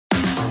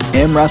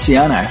Em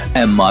Rusciano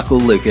and Michael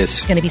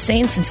Lucas. Going to be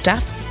seeing some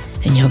stuff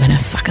and you're going to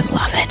fucking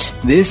love it.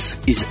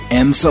 This is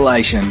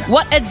Emsolation.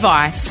 What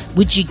advice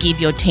would you give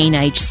your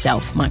teenage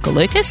self, Michael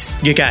Lucas?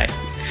 You're gay.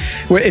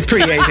 Well, it's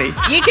pretty easy.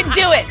 You can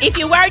do it. If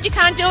you're worried you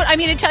can't do it, I'm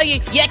here to tell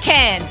you, you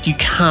can. You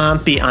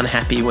can't be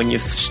unhappy when you're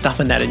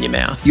stuffing that in your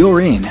mouth.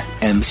 You're in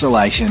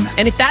Emsolation.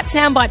 And if that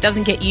soundbite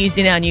doesn't get used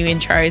in our new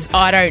intros,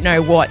 I don't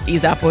know what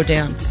is up or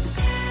down.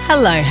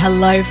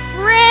 Hello,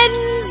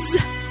 friends.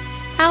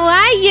 How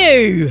are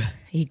you?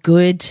 Are you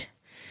good?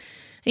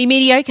 Are you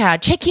mediocre?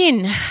 Check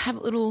in. Have a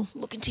little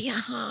look into your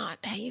heart.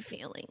 How are you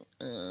feeling?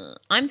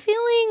 I'm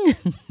feeling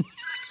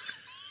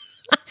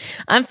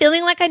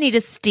like I need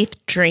a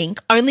stiff drink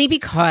only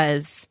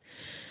because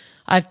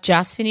I've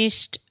just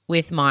finished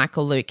with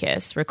Michael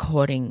Lucas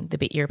recording the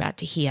bit you're about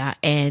to hear,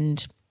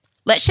 and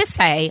let's just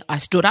say I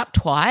stood up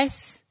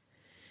twice.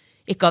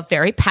 It got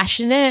very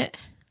passionate.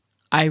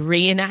 I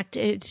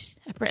reenacted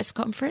a press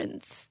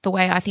conference the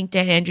way I think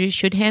Dan Andrews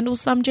should handle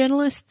some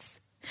journalists.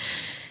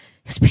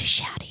 It was pretty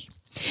shouty.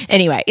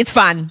 Anyway, it's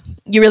fun.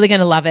 You're really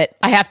going to love it.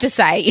 I have to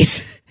say,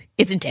 it's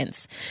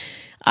intense.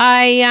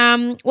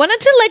 I wanted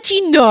to let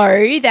you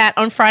know that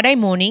on Friday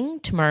morning,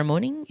 tomorrow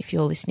morning, if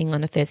you're listening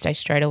on a Thursday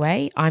straight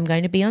away, I'm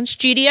going to be on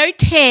Studio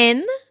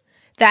 10.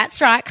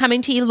 That's right,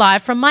 coming to you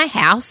live from my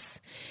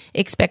house.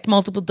 Expect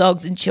multiple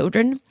dogs and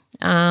children.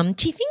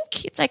 Do you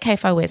think it's okay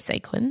if I wear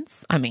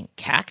sequins? I mean,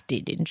 Kat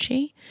did, didn't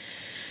she?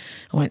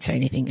 I won't say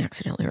anything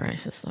accidentally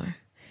racist though.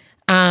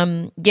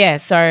 Yeah,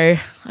 so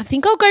I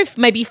think I'll go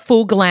maybe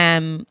full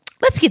glam.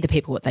 Let's give the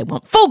people what they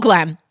want. Full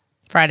glam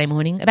Friday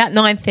morning, about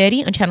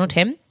 9:30 on Channel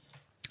 10.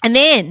 And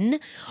then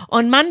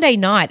on Monday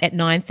night at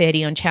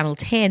 9:30 on Channel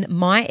 10,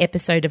 my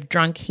episode of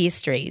Drunk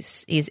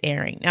Histories is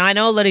airing. Now, I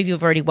know a lot of you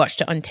have already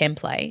watched it on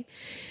Template,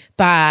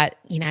 but,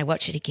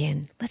 watch it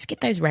again. Let's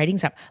get those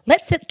ratings up.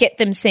 Let's get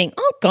them saying,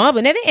 oh, God,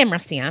 whenever Em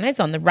Rusciano's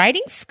on, the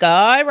ratings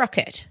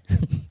skyrocket.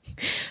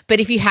 But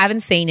if you haven't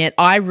seen it,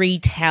 I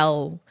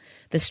retell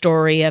the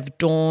story of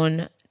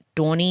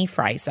Dawnie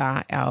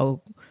Fraser, one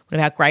of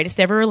our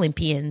greatest ever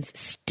Olympians,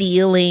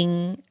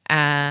 stealing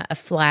a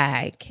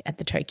flag at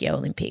the Tokyo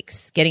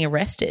Olympics, getting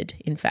arrested,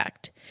 in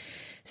fact.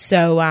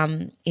 So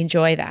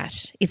enjoy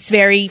that. It's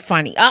very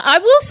funny. I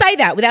will say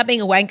that without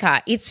being a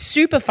wanker. It's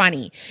super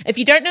funny. If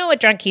you don't know what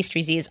Drunk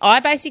Histories is, I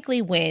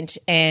basically went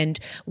and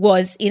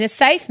was in a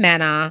safe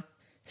manner,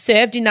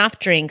 served enough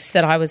drinks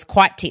that I was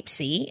quite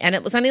tipsy, and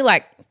it was only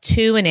like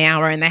 2 an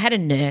hour, and they had a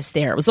nurse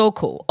there. It was all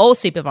cool, all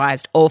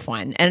supervised, all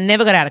fine, and it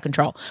never got out of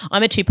control.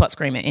 I'm a 2-pot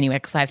screamer anyway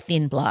because I have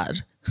thin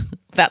blood.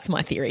 That's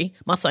my theory,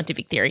 my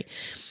scientific theory.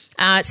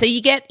 So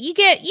you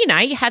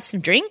have some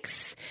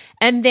drinks,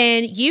 and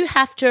then you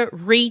have to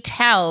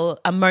retell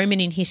a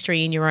moment in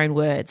history in your own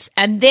words.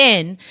 And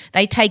then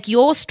they take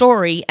your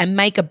story and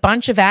make a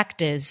bunch of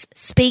actors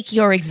speak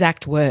your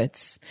exact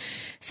words.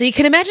 So you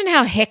can imagine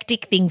how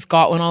hectic things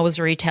got when I was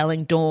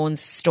retelling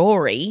Dawn's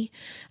story.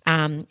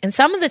 And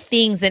some of the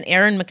things that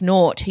Erin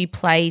McNaught, who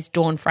plays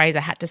Dawn Fraser,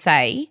 had to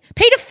say.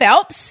 Peter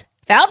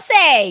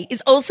Phelpsy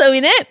is also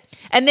in it.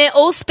 And they're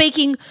all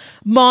speaking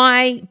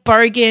my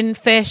bogan,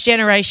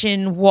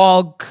 first-generation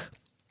wog,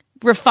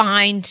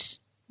 refined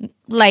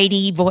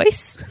lady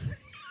voice.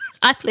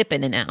 I flip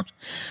in and out.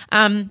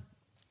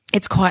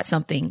 It's quite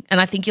something,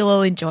 and I think you'll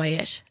all enjoy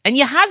it. And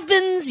your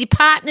husbands, your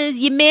partners,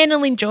 your men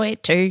will enjoy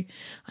it too.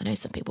 I know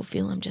some people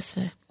feel I'm just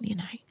for,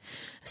 a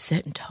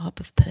certain type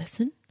of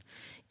person,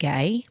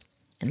 gay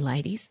and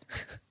ladies.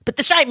 But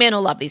the straight men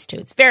will love this too.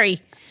 It's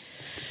very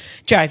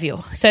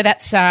jovial. So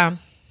that's...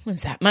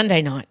 when's that?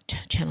 Monday night,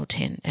 Channel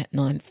 10 at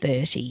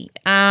 9:30.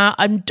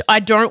 I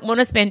don't want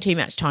to spend too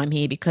much time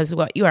here because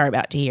what you are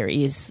about to hear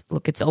is,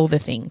 look, it's all the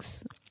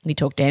things. We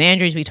talk Dan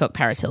Andrews, we talk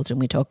Paris Hilton,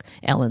 we talk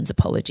Ellen's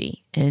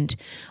apology. And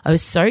I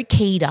was so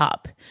keyed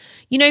up.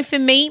 For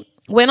me,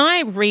 when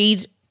I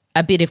read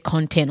a bit of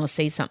content or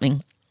see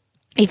something,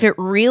 if it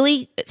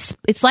really,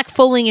 it's like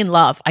falling in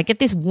love. I get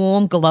this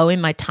warm glow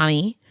in my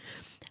tummy,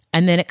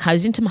 and then it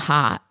goes into my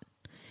heart,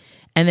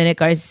 and then it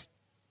goes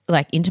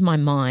into my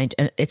mind,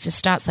 and it just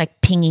starts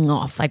pinging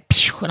off, and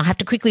I have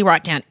to quickly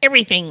write down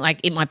everything.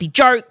 It might be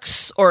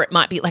jokes, or it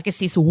might be it's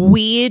this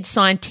weird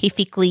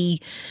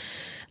scientifically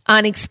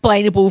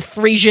unexplainable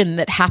frisson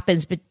that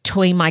happens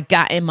between my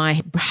gut and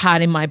my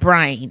heart and my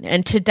brain.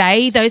 And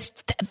today those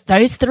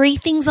 3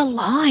 things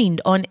aligned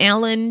on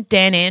Ellen,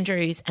 Dan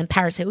Andrews and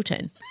Paris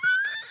Hilton.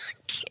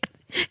 Can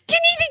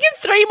you think of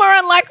 3 more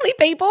unlikely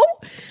people?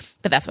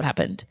 But that's what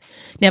happened.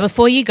 Now,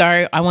 before you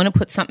go, I want to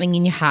put something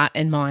in your heart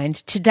and mind.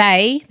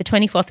 Today, the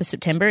 24th of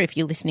September, if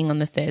you're listening on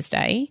the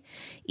Thursday,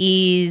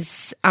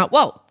 is,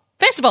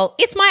 first of all,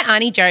 it's my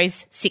Auntie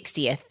Jo's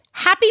 60th.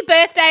 Happy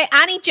birthday,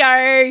 Auntie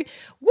Jo.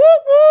 Woo,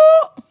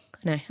 woo.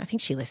 No, I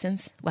think she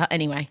listens. Well,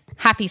 anyway,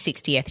 happy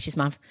 60th. She's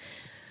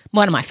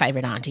one of my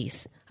favourite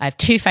aunties. I have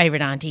 2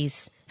 favourite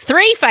aunties,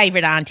 3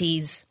 favourite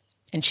aunties,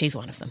 and she's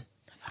one of them.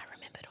 If I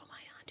remembered all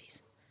my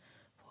aunties.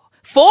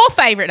 4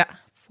 favourite.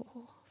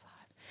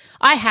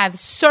 I have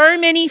so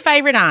many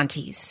favourite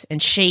aunties,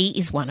 and she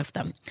is one of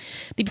them.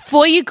 But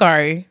before you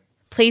go,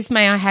 please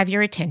may I have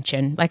your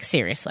attention? Like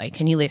seriously,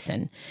 can you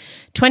listen?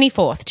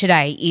 24th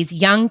today is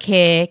Young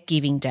Care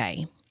Giving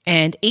Day.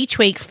 And each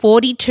week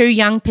 42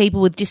 young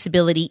people with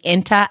disability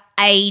enter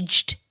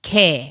aged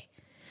care.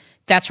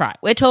 That's right.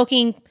 We're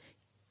talking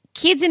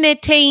kids in their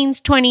teens,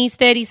 20s,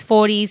 30s,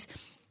 40s.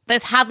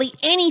 There's hardly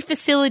any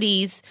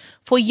facilities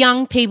for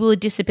young people with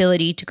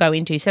disability to go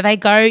into. So they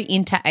go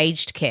into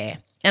aged care.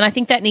 And I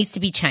think that needs to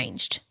be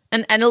changed.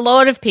 And a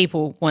lot of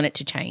people want it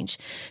to change.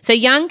 So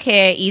Young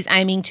Care is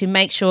aiming to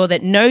make sure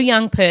that no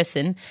young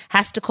person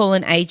has to call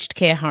an aged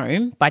care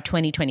home by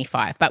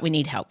 2025, but we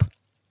need help.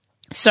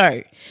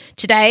 So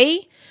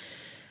today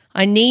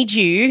I need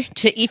you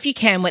to, if you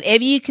can,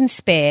 whatever you can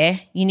spare,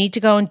 you need to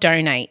go and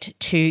donate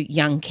to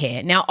Young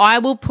Care. Now, I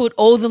will put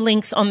all the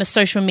links on the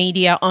social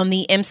media, on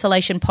the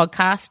Emsolation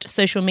podcast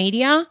social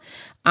media,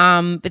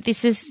 but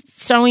this is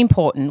so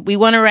important. We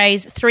want to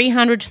raise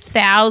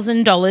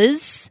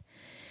 $300,000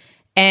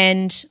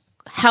 and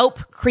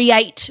help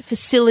create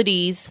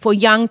facilities for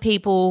young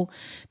people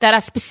that are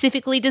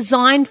specifically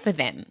designed for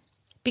them,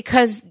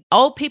 because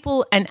old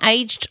people and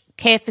aged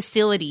care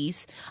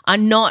facilities are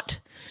not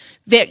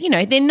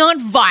they're not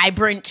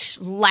vibrant,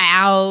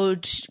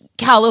 loud,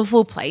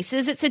 colourful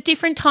places. It's a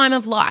different time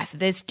of life.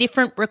 There's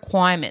different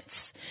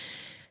requirements.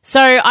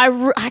 So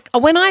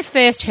when I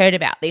first heard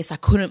about this, I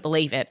couldn't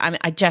believe it.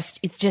 It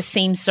just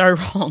seemed so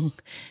wrong.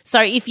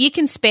 So if you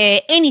can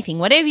spare anything,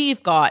 whatever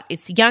you've got,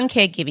 it's Young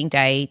Care Giving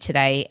Day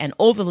today, and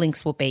all the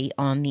links will be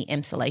on the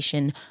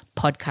Emsolation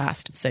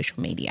podcast social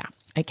media.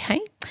 Okay?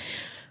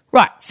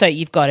 Right, so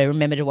you've got to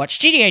remember to watch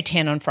Studio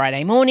 10 on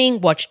Friday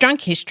morning, watch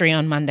Drunk History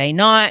on Monday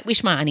night,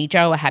 wish my Auntie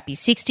Jo a happy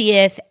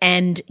 60th,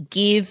 and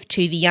give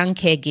to the Young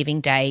Care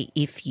Giving Day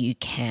if you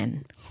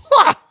can.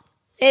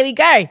 There we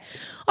go.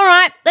 All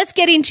right, let's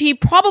get into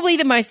probably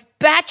the most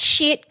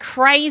batshit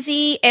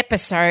crazy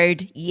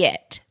episode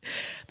yet.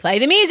 Play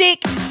the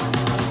music.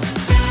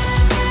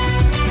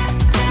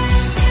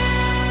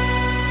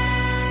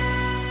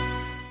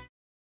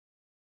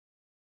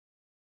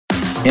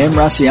 M.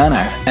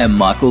 Rusciano and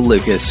Michael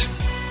Lucas.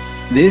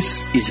 This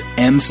is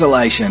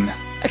Emsolation.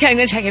 Okay, I'm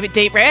going to take a bit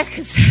deep breath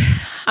because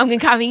I'm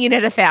coming in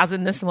at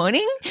 1,000 this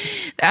morning.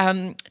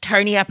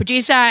 Tony, our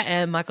producer,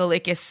 and Michael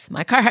Lucas,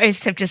 my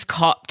co-host, have just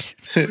copped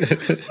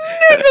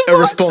a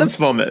response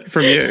vomit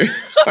from you,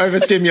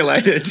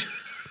 overstimulated.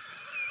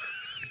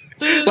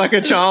 Like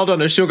a child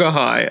on a sugar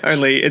high,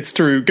 only it's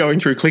through going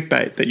through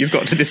clickbait that you've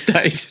got to this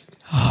state.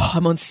 Oh,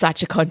 I'm on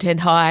such a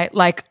content high.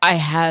 Like, I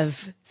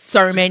have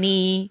so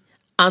many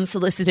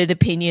unsolicited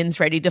opinions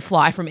ready to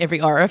fly from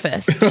every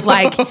orifice.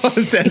 Like,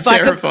 sounds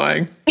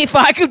terrifying. If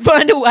I could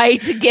find a way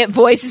to get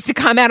voices to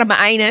come out of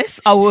my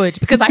anus, I would,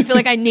 because I feel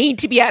like I need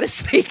to be able to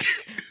speak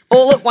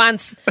all at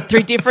once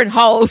through different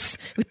holes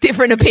with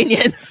different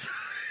opinions.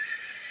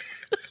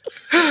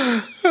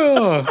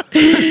 Okay,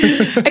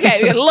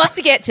 we've got a lot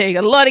to get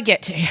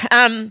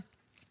to.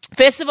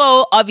 First of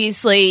all,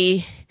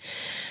 obviously,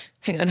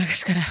 hang on, I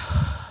just got to...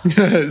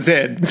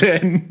 Zen.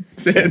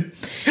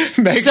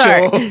 Make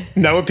sure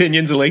no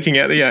opinions are leaking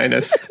out the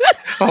anus.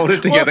 Hold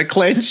it together,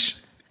 clench.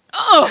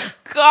 Oh,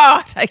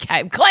 God. Okay,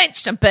 I'm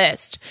clenched. I'm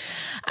burst.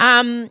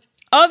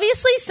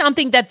 Obviously,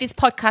 something that this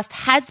podcast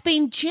has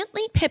been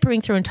gently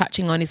peppering through and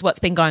touching on is what's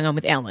been going on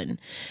with Ellen.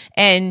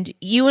 And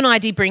you and I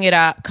did bring it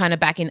up kind of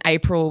back in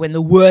April when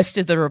the worst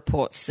of the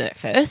reports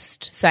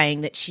surfaced,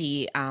 saying that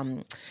she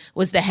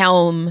was the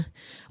helm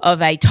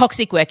of a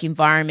toxic work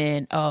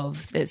environment,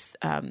 of this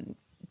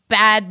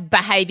bad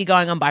behaviour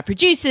going on by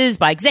producers,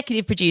 by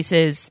executive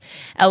producers.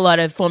 A lot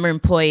of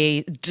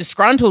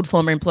disgruntled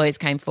former employees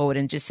came forward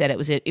and just said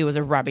it was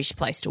a rubbish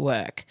place to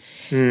work.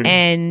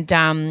 And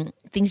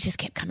things just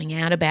kept coming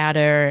out about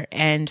her.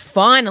 And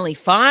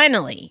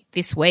finally,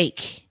 this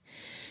week,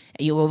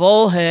 you have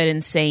all heard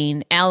and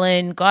seen,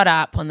 Ellen got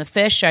up on the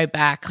first show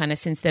back, kind of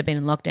since they've been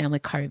in lockdown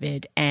with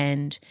COVID,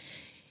 and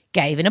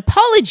gave an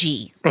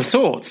apology. Of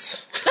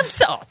sorts.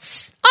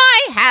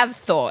 I have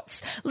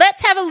thoughts.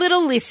 Let's have a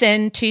little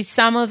listen to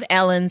some of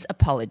Ellen's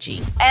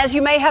apology. As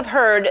you may have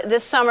heard,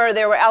 this summer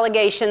there were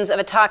allegations of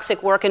a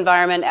toxic work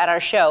environment at our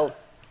show.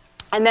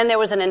 And then there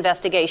was an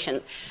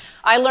investigation.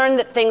 I learned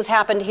that things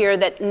happened here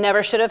that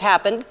never should have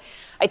happened.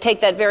 I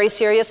take that very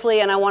seriously,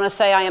 and I want to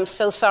say I am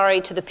so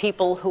sorry to the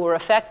people who were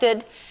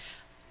affected.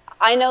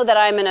 I know that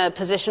I'm in a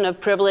position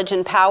of privilege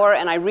and power,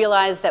 and I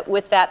realize that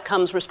with that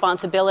comes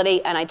responsibility,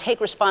 and I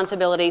take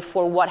responsibility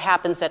for what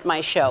happens at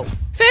my show.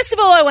 First of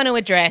all, I want to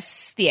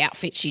address the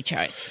outfit she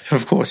chose.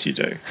 Of course you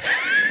do.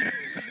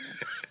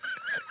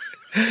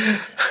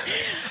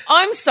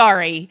 I'm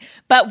sorry,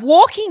 but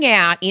walking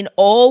out in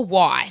all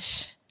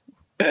white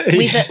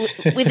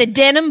with a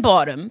denim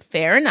bottom,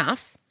 fair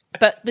enough,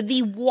 but with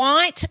the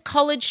white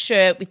collared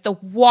shirt with the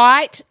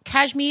white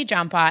cashmere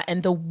jumper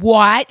and the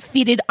white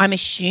fitted, I'm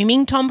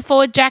assuming, Tom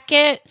Ford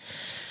jacket.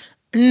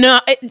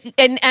 No,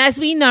 and as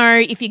we know,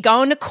 if you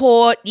go into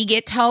court, you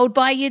get told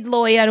by your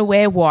lawyer to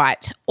wear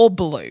white or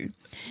blue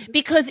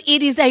because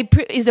it is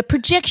a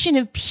projection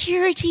of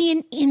purity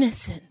and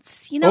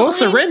innocence. You know, or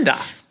surrender.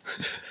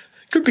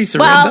 Could be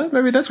surrender.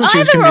 Maybe that's what she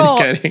was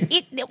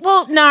communicating.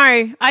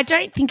 No, I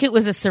don't think it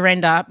was a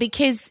surrender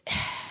because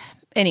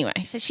anyway,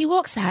 so she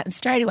walks out and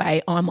straight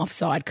away I'm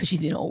offside because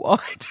she's in all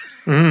white.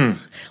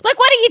 Like,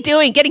 what are you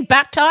doing? Getting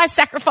baptised,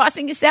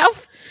 sacrificing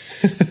yourself?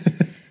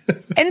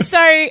 And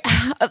so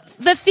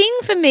the thing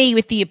for me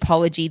with the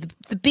apology,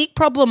 the big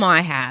problem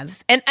I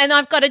have, and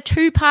I've got a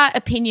two-part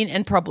opinion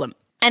and problem,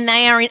 and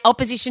they are in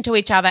opposition to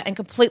each other and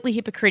completely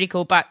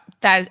hypocritical, but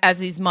that is,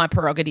 as is my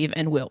prerogative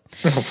and will.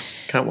 Oh,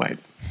 can't wait.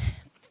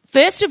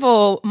 First of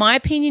all, my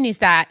opinion is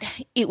that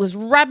it was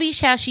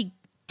rubbish how she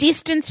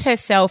distanced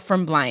herself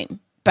from blame,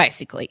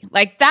 basically.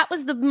 Like, that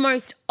was the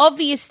most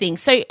obvious thing.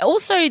 So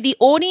also the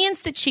audience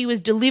that she was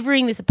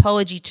delivering this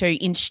apology to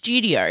in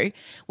studio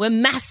were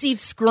massive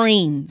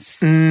screens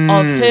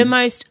of her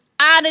most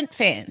ardent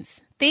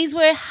fans. These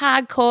were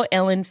hardcore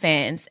Ellen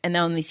fans, and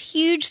they're on these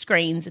huge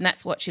screens, and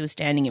that's what she was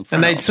standing in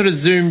front of. And they'd sort of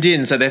zoomed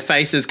in, so their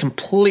faces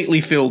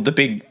completely filled the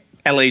big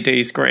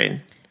LED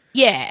screen.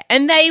 Yeah,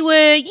 and they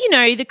were,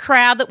 the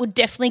crowd that would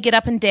definitely get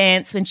up and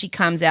dance when she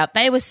comes out.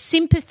 They were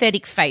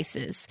sympathetic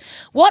faces.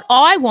 What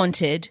I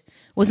wanted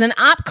was an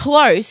up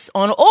close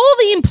on all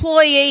the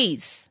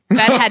employees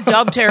that had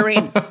dobbed her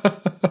in.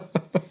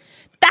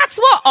 That's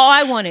what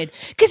I wanted.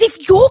 Because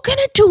if you're going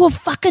to do a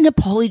fucking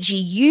apology,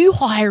 you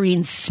hire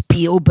in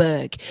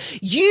Spielberg.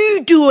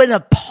 You do an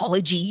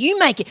apology. You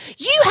make it.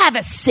 You have a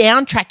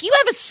soundtrack. You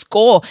have a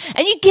score.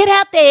 And you get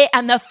out there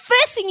and the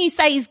first thing you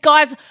say is,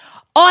 guys,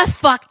 I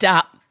fucked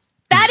up.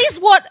 That is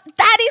what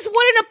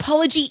an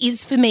apology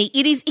is for me.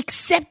 It is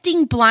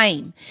accepting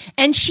blame.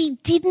 And she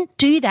didn't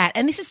do that.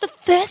 And this is the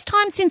first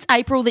time since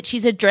April that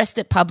she's addressed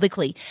it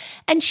publicly.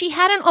 And she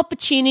had an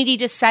opportunity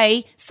to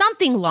say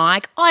something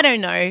like, I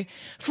don't know,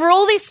 for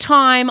all this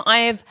time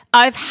I've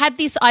had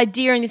this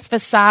idea and this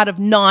facade of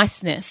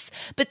niceness,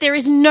 but there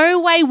is no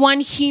way one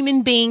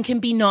human being can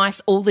be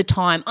nice all the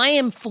time. I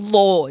am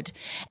flawed.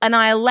 And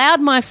I allowed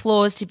my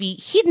flaws to be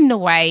hidden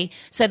away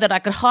so that I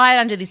could hide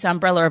under this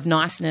umbrella of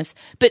niceness.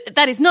 But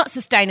that is not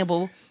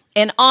sustainable,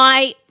 and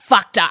I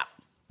fucked up.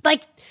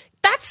 Like,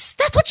 that's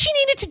what she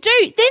needed to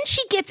do. Then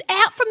she gets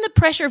out from the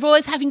pressure of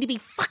always having to be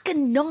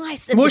fucking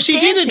nice. And she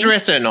did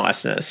address her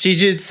niceness. She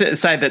did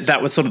say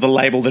that was sort of the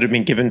label that had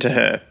been given to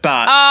her.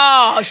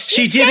 But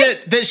she did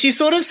it. But she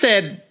sort of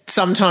said,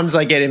 sometimes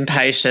I get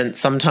impatient.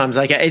 Sometimes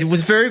I get. It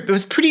was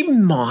pretty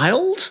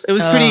mild. It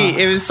was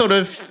pretty. It was sort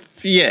of.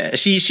 Yeah,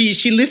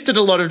 she listed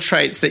a lot of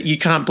traits that you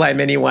can't blame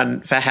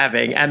anyone for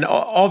having, and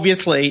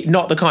obviously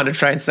not the kind of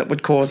traits that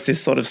would cause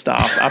this sort of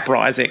staff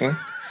uprising.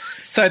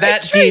 So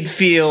that did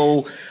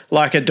feel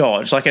like a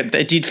dodge. Like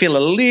it did feel a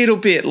little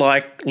bit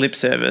like lip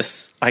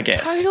service, I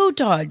guess. Total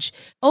dodge.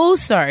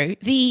 Also,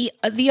 the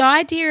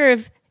idea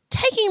of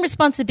taking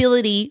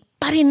responsibility,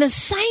 but in the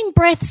same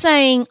breath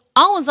saying,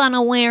 I was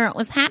unaware it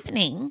was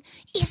happening,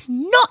 is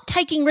not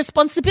taking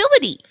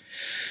responsibility.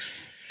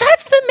 That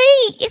for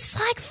me, it's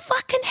like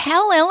fucking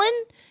hell,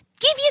 Ellen.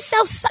 Do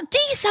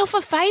yourself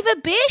a favour,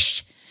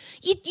 bish.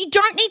 You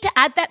don't need to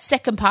add that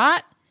second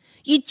part.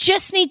 You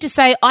just need to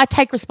say, I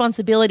take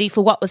responsibility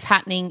for what was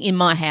happening in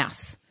my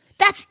house.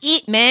 That's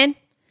it, man.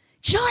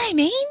 Do you know what I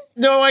mean?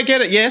 No, I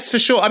get it. Yes, for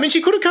sure. I mean,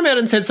 she could have come out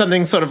and said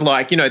something sort of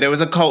like, there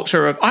was a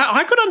culture of –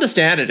 I could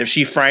understand it if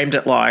she framed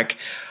it like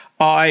 –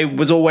 I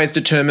was always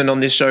determined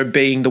on this show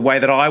being the way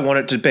that I want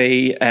it to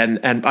be, and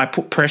I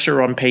put pressure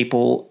on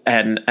people,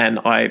 and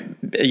I,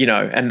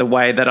 and the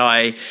way that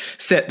I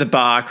set the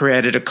bar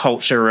created a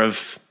culture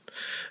of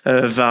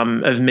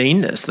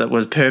meanness that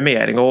was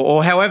permeating,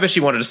 or however she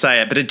wanted to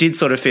say it. But it did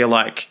sort of feel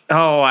like,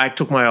 I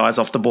took my eyes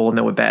off the ball and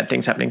there were bad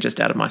things happening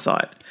just out of my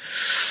sight.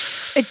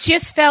 It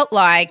just felt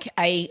like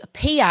a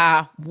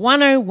PR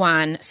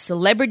 101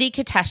 celebrity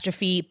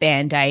catastrophe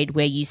Band-Aid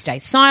where you stay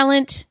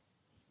silent,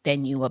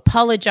 then you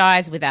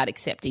apologise without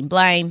accepting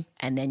blame,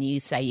 and then you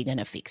say you're going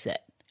to fix it.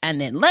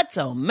 And then let's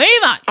all move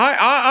on.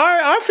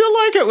 I feel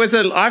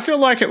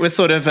like it was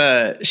sort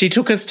of she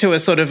took us to a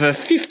sort of a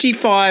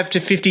 55 to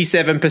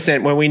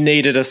 57% when we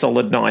needed a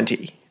solid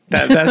 90.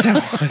 That's how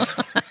it was.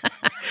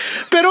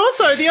 But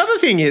also the other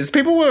thing is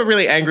people were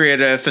really angry at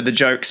her for the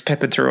jokes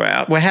peppered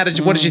throughout. Well,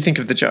 what did you think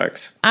of the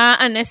jokes?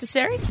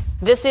 Unnecessary.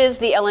 This is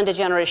the Ellen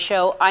DeGeneres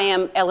Show. I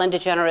am Ellen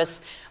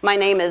DeGeneres. My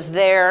name is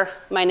there.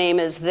 My name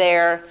is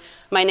there.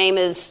 My name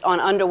is on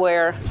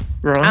underwear.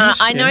 Right.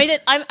 I know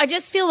that I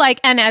just feel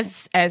like, and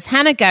as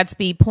Hannah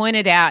Gadsby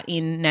pointed out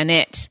in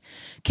Nanette,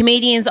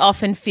 comedians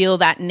often feel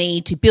that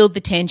need to build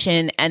the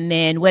tension, and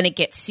then when it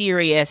gets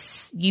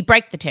serious, you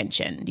break the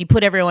tension. You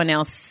put everyone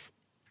else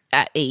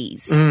at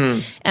ease.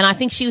 And I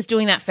think she was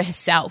doing that for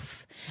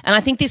herself. And I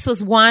think this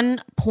was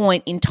one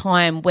point in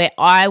time where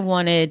I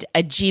wanted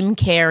a Jim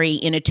Carrey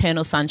in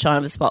Eternal Sunshine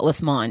of a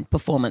Spotless Mind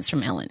performance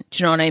from Ellen.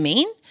 Do you know what I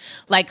mean?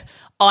 Like,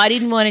 I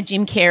didn't want a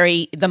Jim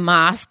Carrey, The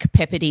Mask,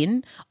 peppered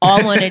in.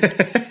 I wanted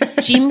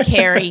Jim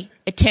Carrey,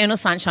 Eternal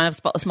Sunshine of a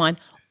Spotless Mind,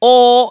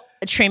 or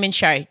a Truman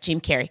Show,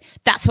 Jim Carrey.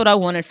 That's what I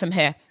wanted from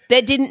her.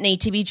 There didn't need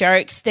to be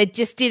jokes. There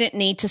just didn't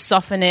need to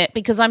soften it,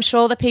 because I'm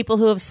sure the people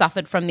who have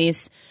suffered from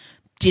this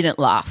didn't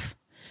laugh.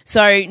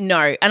 So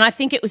no, and I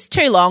think it was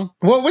too long.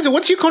 What was it?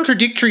 What's your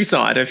contradictory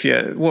side of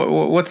you?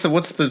 What's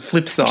the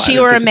flip side? If she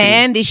were a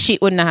man, this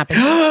shit wouldn't have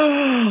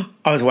happened.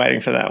 I was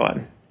waiting for that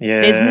one.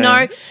 Yeah. There's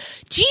no.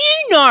 Do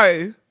you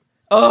know?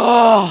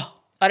 Oh,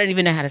 I don't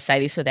even know how to say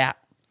this without.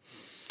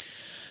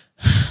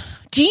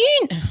 Do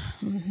you?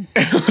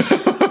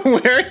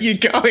 Where are you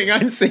going?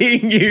 I'm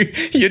seeing you.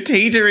 You're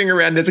teetering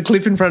around. There's a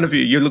cliff in front of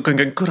you. You're looking,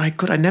 going,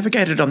 could I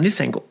navigate it on this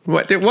angle?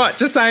 What?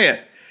 Just say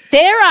it.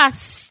 There are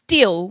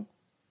still,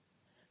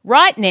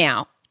 right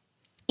now,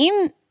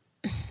 in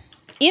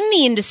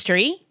the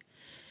industry,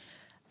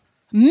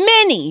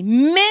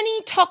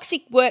 many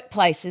toxic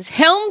workplaces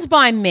helmed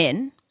by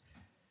men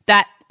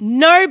that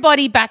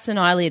nobody bats an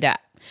eyelid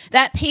at,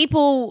 that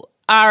people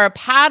are a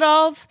part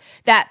of,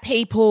 that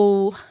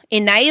people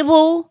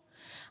enable.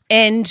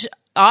 And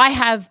I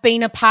have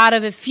been a part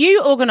of a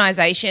few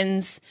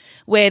organisations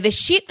where the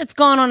shit that's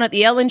gone on at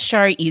the Ellen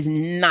show is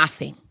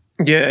nothing.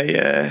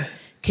 Yeah.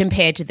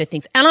 Compared to the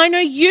things. And I know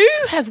you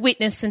have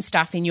witnessed some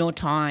stuff in your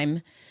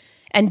time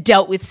and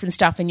dealt with some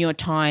stuff in your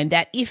time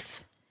that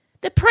if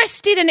the press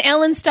did an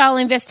Ellen-style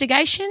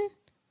investigation,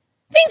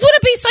 things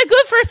wouldn't be so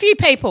good for a few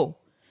people.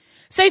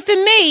 So for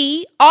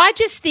me, I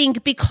just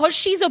think because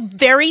she's a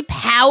very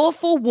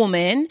powerful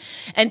woman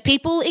and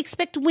people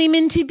expect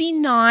women to be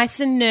nice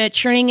and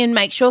nurturing and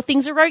make sure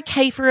things are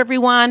okay for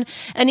everyone,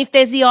 and if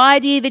there's the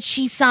idea that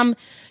she's some,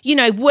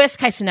 worst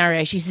case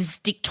scenario, she's this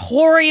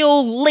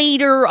dictatorial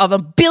leader of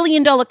 $1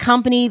 billion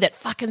company that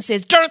fucking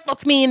says, don't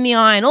look me in the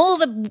eye and all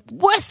the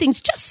worst things,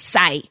 just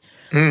say.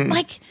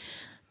 Like,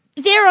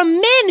 there are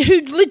men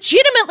who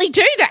legitimately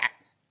do that.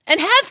 And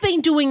have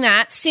been doing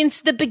that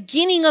since the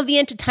beginning of the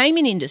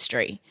entertainment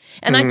industry.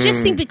 And I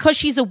just think because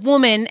she's a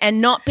woman and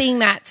not being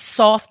that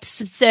soft,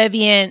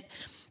 subservient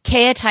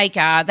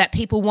caretaker that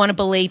people want to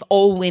believe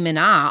all women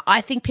are, I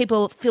think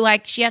people feel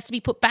like she has to be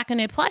put back in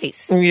her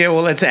place. Yeah,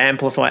 well, it's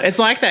amplified. It's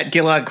like that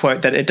Gillard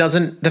quote that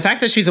the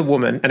fact that she's a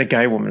woman and a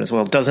gay woman as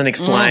well doesn't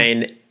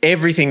explain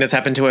everything that's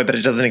happened to her, but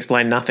it doesn't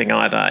explain nothing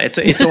either.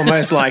 It's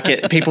almost like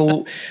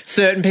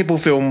certain people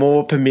feel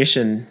more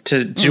permission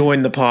to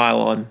join the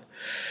pile on.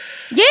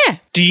 Yeah.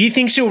 Do you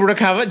think she'll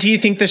recover? Do you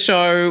think the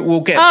show will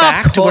get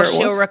back to where it was? Of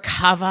course she'll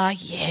recover.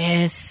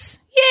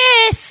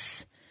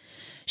 Yes.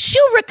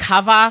 She'll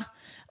recover.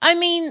 I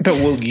mean. But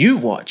will you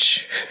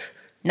watch?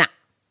 Nah.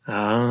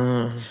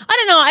 Ah.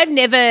 I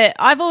don't know.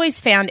 I've always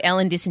found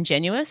Ellen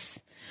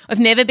disingenuous. I've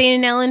never been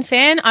an Ellen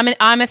fan.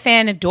 I'm a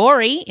fan of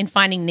Dory in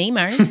Finding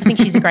Nemo. I think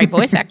she's a great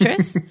voice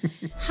actress.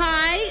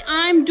 Hi,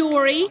 I'm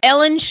Dory.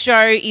 Ellen's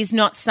show is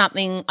not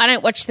something. I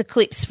don't watch the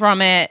clips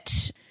from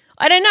it.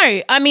 I don't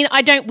know. I mean,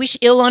 I don't wish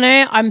ill on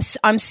her. I'm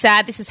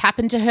sad this has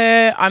happened to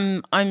her.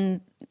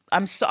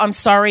 I'm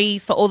sorry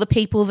for all the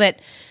people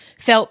that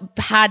felt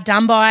hard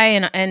done by,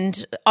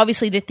 and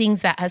obviously the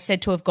things that are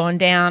said to have gone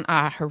down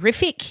are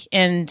horrific,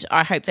 and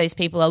I hope those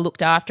people are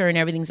looked after and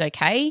everything's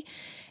okay.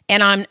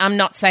 And I'm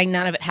not saying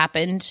none of it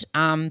happened,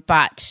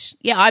 but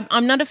yeah,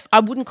 I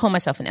wouldn't call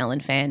myself an Ellen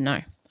fan. No,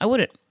 I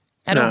wouldn't.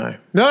 No,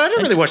 I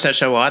don't really watch that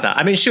show either.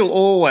 I mean, she'll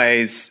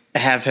always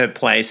have her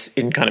place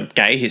in kind of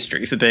gay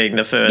history for being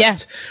the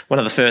first, one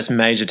of the first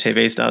major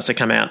TV stars to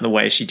come out in the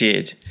way she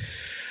did.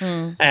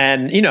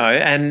 And,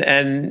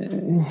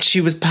 and she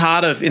was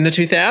part of, in the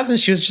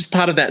 2000s, she was just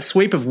part of that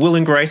sweep of Will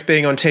and Grace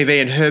being on TV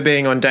and her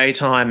being on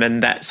daytime,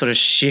 and that sort of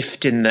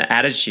shift in the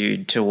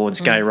attitude towards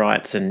gay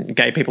rights and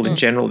gay people in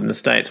general in the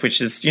States,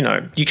 which is,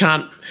 you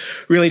can't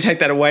really take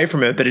that away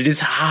from her, but it is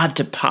hard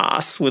to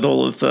pass with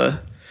all of the...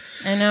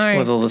 I know.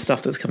 With all the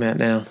stuff that's come out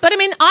now. But I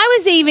mean, I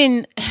was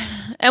even,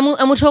 and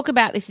we'll talk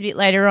about this a bit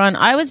later on.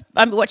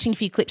 I'm watching a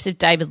few clips of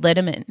David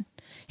Letterman.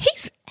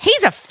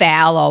 He's a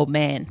foul old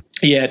man.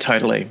 Yeah,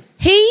 totally.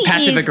 He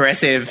passive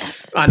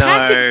aggressive. I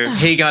know.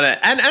 He got it.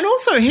 And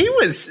also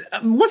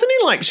wasn't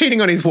he like cheating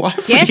on his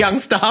wife with young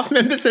staff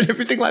members and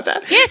everything like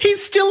that? Yes.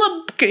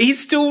 He's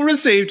still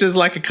received as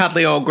like a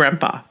cuddly old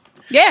grandpa.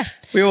 Yeah.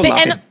 We all love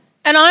him.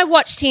 And I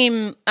watched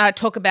him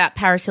talk about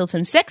Paris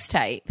Hilton's sex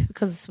tape,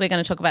 because we're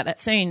going to talk about that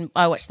soon.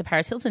 I watched the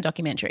Paris Hilton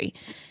documentary.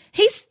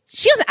 She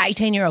was an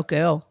 18-year-old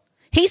girl.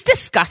 He's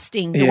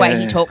disgusting the way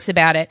he talks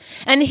about it.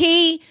 And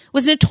he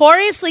was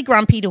notoriously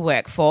grumpy to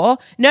work for.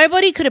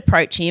 Nobody could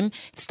approach him.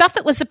 Stuff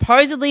that was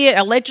supposedly,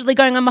 allegedly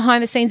going on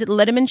behind the scenes at the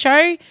Letterman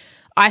show,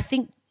 I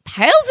think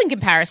pales in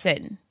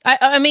comparison.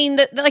 I mean,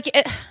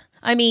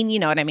 you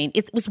know what I mean?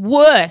 It was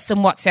worse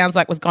than what sounds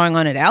like was going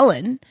on at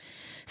Ellen.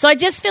 So I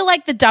just feel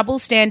like the double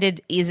standard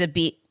is a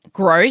bit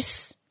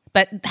gross,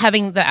 but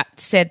having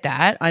said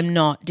that, I'm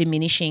not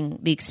diminishing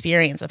the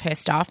experience of her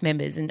staff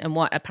members and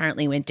what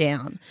apparently went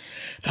down.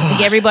 I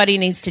think everybody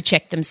needs to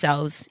check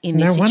themselves in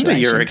this situation. No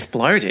wonder you're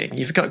exploding.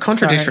 You've got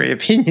contradictory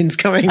opinions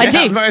coming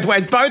out both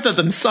ways, both of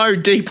them so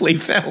deeply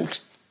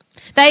felt.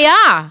 They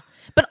are.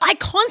 But I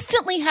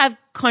constantly have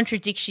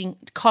contradicting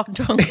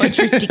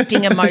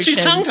emotions.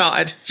 She's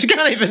tongue-tied. She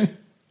can't even...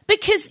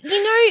 Because,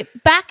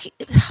 back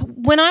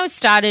when I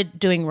started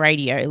doing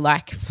radio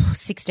like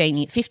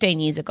 15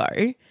 years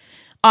ago,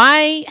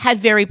 I had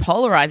very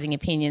polarizing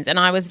opinions and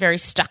I was very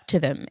stuck to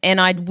them, and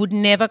I would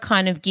never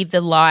kind of give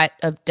the light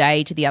of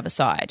day to the other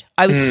side.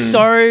 I was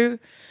so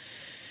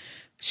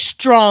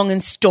strong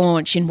and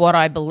staunch in what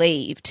I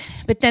believed.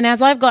 But then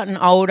as I've gotten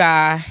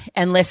older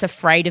and less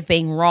afraid of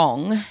being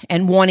wrong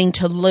and wanting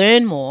to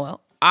learn more,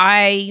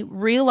 I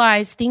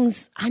realised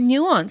things are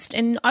nuanced,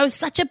 and I was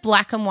such a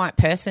black and white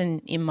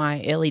person in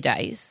my early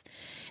days.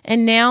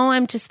 And now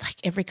I'm just like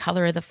every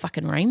colour of the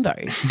fucking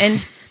rainbow.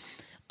 And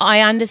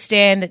I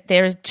understand that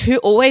there is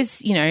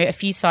always, a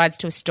few sides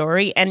to a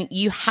story, and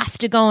you have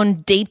to go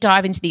and deep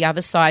dive into the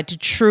other side to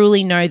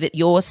truly know that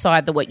your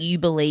side, that what you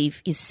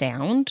believe is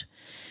sound.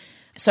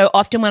 So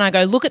often when I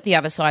go look at the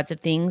other sides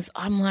of things,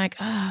 I'm like,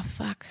 oh,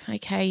 fuck,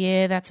 okay,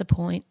 yeah, that's a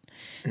point.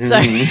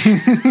 So,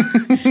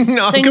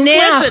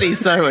 Complexity's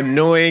so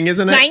annoying,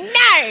 isn't it? I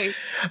know.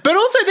 But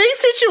also these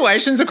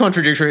situations are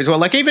contradictory as well.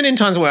 Like even in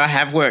times where I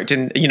have worked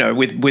in,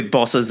 with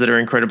bosses that are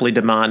incredibly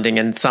demanding,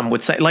 and some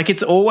would say, like,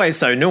 it's always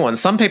so nuanced.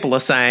 Some people are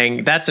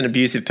saying that's an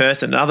abusive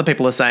person, and other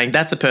people are saying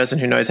that's a person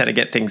who knows how to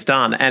get things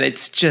done. And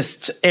it's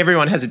just,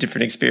 everyone has a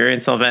different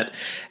experience of it.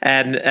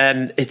 And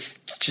it's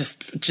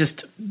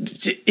just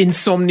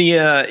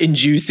insomnia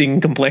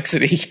inducing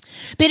complexity.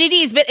 But it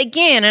is. But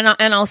again,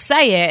 and I'll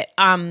say it,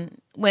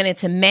 when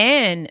it's a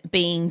man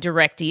being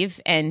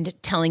directive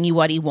and telling you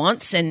what he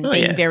wants and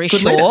being very good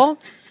sure, leader.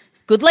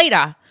 Good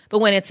leader. But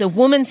when it's a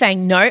woman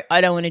saying, no,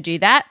 I don't want to do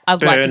that,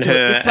 I'd like to do it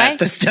this way. At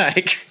the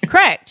stake.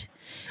 Correct.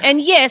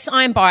 And yes,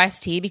 I'm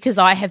biased here because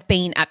I have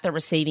been at the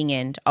receiving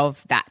end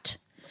of that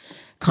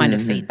kind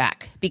of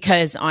feedback,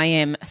 because I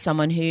am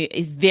someone who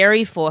is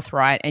very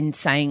forthright in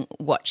saying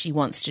what she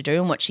wants to do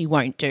and what she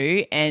won't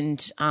do,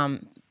 and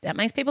that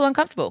makes people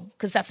uncomfortable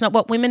because that's not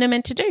what women are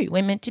meant to do.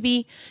 We're meant to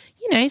be,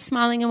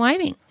 smiling and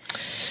waving.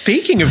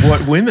 Speaking of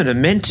what women are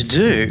meant to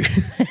do.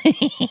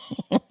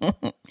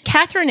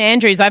 Catherine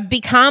Andrews, I've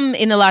become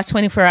in the last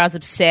 24 hours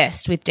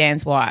obsessed with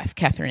Dan's wife,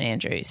 Catherine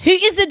Andrews, who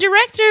is the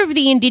director of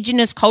the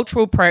Indigenous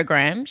Cultural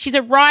Program. She's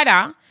a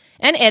writer,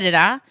 an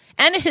editor,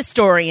 and a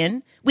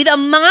historian with a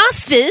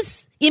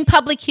master's in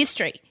public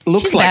history.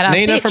 Looks like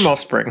Nina from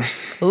Offspring.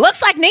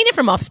 Looks like Nina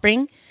from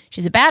Offspring.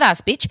 She's a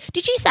badass bitch.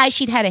 Did you say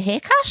she'd had a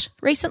haircut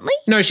recently?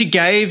 No, she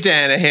gave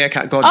Dan a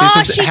haircut. God,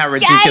 this is how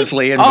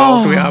ridiculously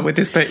involved we are with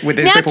these people.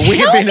 We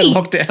have been in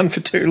lockdown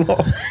for too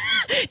long.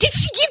 Did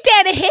she give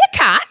Dan a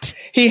haircut?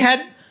 He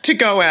had to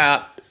go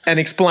out and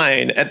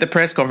explain at the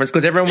press conference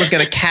because everyone was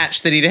going to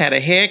catch that he'd had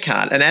a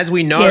haircut. And as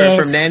we know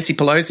from Nancy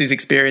Pelosi's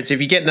experience, if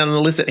you get an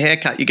illicit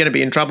haircut, you're going to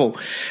be in trouble.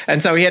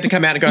 And so he had to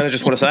come out and go, I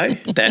just want to say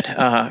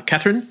that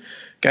Catherine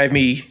gave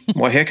me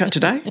my haircut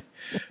today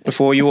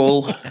before you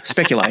all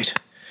speculate.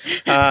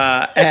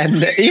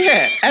 And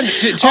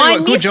tell you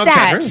what, good job,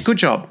 Catherine. Good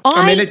job.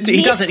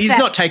 He's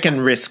not taken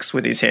risks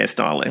with his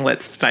hairstyling,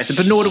 let's face it,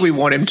 but nor do we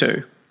want him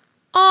to.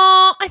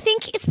 Oh, I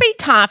think it's pretty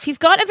tough. He's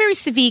got a very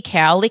severe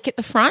cowlick at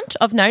the front,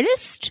 I've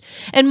noticed.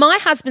 And my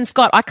husband,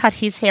 Scott, I cut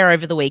his hair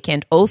over the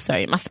weekend also.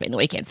 It must have been the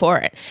weekend for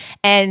it.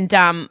 And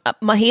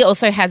he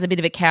also has a bit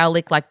of a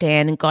cowlick like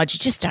Dan. And God, you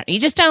just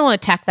don't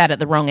want to tack that at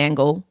the wrong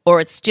angle, or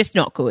it's just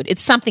not good.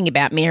 It's something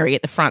about Mary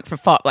at the front for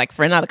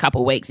another couple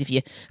of weeks if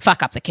you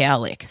fuck up the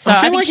cowlick. So I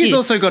feel like he's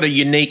also got a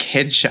unique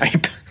head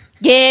shape.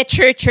 Yeah,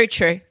 true.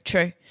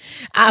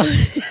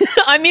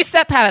 I missed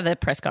that part of the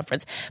press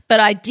conference, but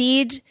I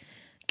did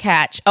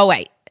catch. Oh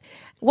wait,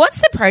 what's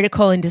the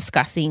protocol in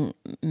discussing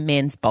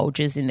men's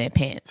bulges in their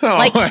pants? Oh.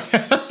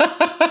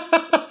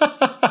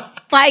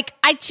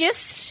 I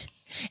just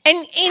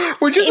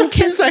we're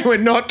just saying we're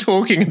not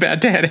talking about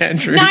Dan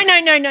Andrews. No.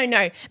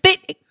 But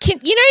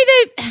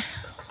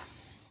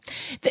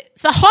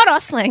the hot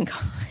Auslan guy,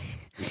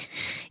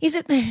 is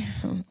it?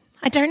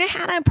 I don't know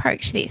how to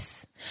approach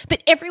this,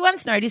 but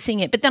everyone's noticing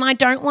it. But then I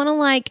don't want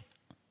to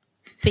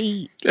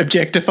be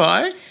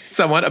objectify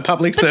someone, a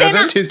public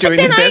servant who's doing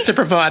their best to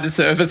provide a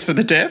service for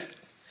the deaf.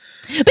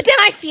 But then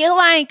I feel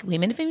like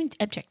women have been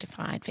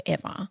objectified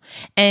forever.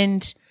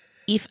 And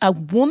if a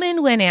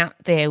woman went out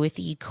there with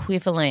the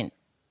equivalent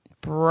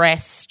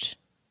breast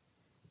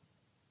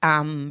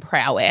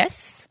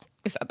prowess,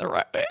 is that the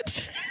right word?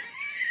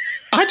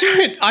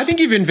 I think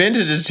you've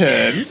invented a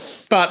term,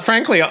 but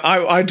frankly,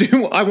 I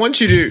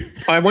want you to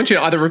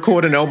either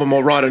record an album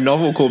or write a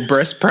novel called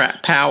Breast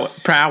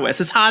Prowess.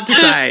 It's hard to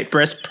say,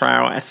 breast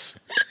prowess.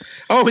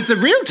 Oh, it's a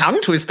real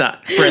tongue twister.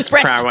 Breast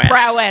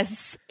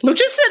prowess. Look,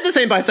 just set the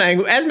scene by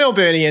saying, as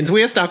Melburnians,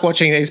 we are stuck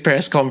watching these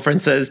press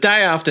conferences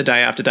day after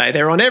day after day.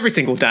 They're on every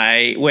single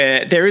day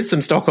where there is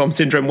some Stockholm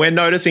syndrome. We're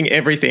noticing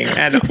everything.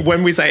 And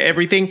when we say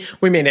everything,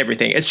 we mean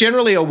everything. It's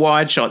generally a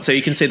wide shot so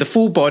you can see the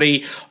full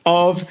body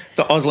of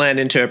the Auslan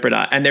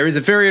interpreter. And there is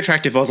a very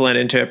attractive Auslan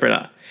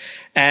interpreter.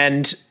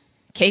 And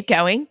keep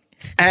going.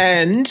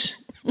 And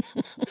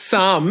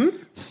some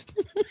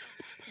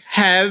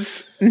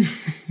have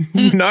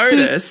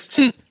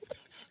noticed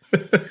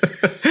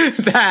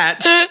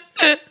that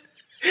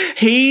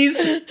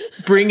he's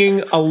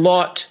bringing a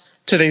lot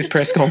to these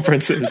press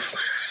conferences,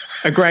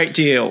 a great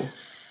deal.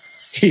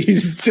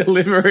 He's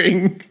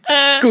delivering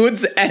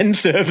goods and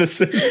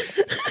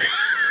services.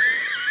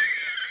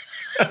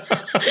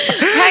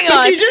 Hang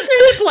on. You just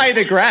need to play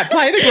the grab.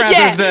 Play the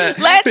grab of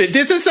the...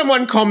 This is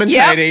someone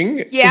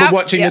commentating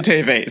watching the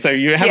TV. So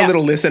you have a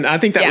little listen. I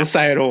think that will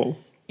say it all.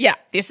 Yeah,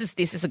 this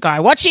is a guy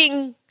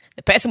watching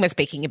the person we're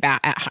speaking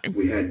about at home.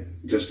 We had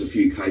just a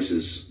few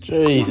cases.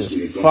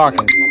 Jesus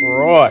fucking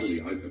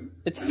Christ.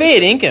 It's fair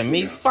dinkum.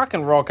 He's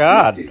fucking rock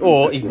hard.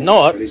 Or he's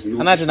not.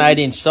 Imagine an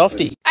 8-inch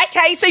softie.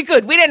 Okay, so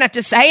good. We don't have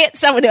to say it.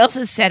 Someone else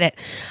has said it.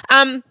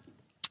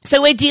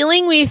 So we're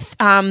dealing with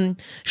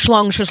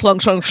schlong.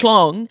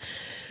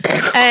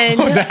 And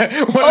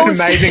what an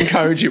amazing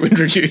code you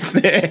introduced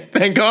there.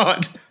 Thank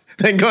God.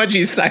 Thank God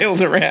you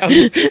sailed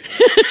around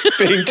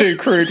being too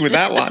crude with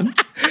that one.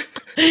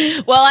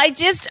 Well,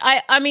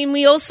 I mean,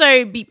 we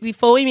also,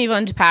 before we move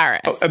on to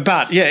Paris.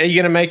 But, are you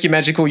going to make your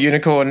magical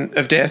unicorn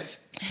of death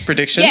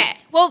prediction? Yeah.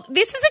 Well,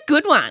 this is a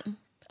good one.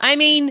 I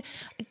mean,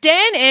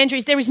 Dan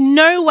Andrews, there is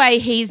no way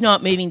he's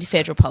not moving to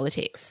federal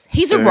politics.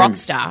 He's a rock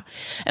star.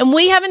 And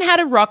we haven't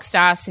had a rock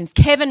star since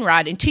Kevin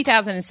Rudd in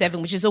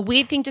 2007, which is a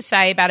weird thing to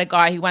say about a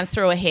guy who once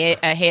threw a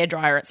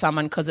hairdryer at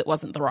someone because it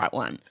wasn't the right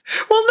one.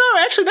 Well,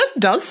 no, actually, that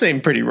does seem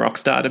pretty rock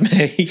star to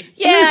me.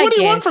 Yeah, I mean, what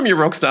do you want from your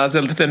rock stars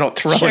if they're not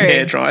throwing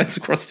hairdryers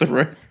across the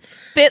room?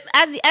 But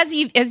as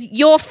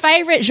your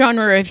favourite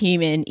genre of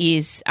human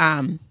is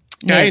nerd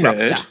rock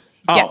star.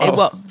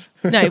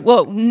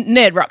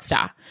 Nerd rock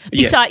star.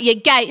 Besides,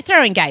 gay,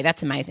 throwing gay,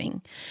 that's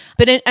amazing.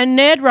 But a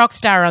nerd rock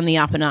star on the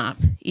up and up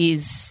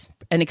is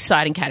an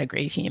exciting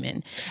category of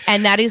human,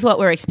 and that is what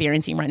we're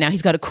experiencing right now.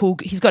 He's got a cool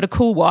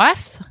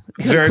wife.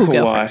 Very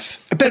cool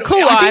wife. But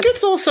I think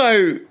it's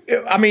also,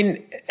 I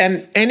mean,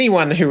 and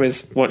anyone who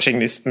is watching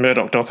this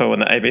Murdoch doco on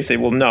the ABC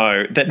will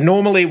know that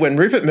normally when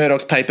Rupert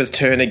Murdoch's papers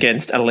turn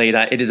against a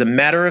leader, it is a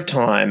matter of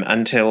time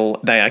until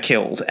they are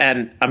killed.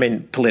 And, I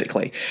mean,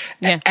 politically.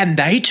 Yeah. And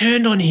they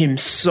turned on him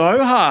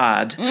so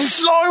hard.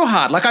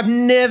 Like, I've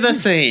never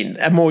seen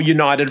a more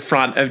united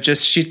front of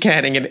just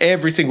shit-canning him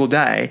every single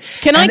day.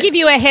 Can I give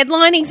you a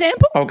headline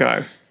example? I'll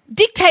go.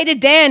 Dictator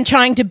Dan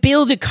trying to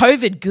build a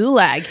COVID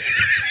gulag.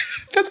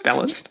 That's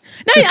balanced.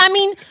 No, I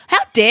mean, how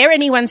dare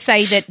anyone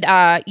say that,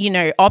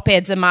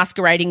 op-eds are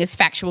masquerading as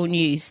factual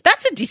news?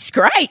 That's a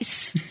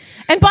disgrace.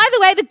 And by the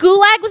way, the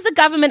Gulag was the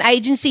government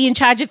agency in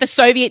charge of the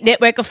Soviet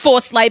network of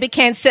forced labour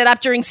camps set up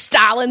during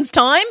Stalin's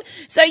time.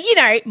 So,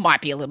 it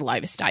might be a little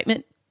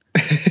overstatement.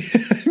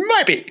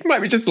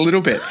 Might be just a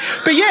little bit.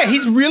 But yeah,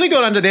 he's really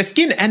got under their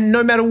skin, and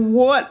no matter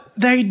what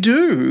they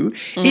do,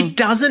 it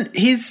doesn't,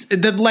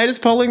 the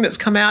latest polling that's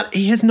come out,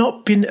 he has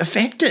not been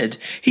affected.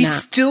 He's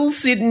still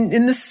sitting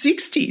in the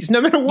 60s,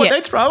 no matter what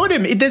they throw at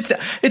him.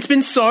 It's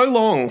been so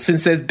long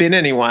since there's been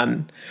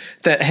anyone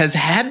that has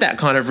had that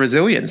kind of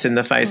resilience in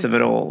the face of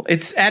it all.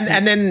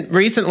 And then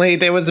recently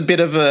there was a bit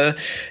of a,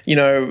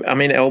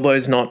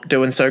 Albo's not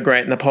doing so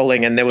great in the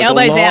polling, and there was a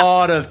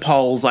lot of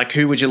polls like,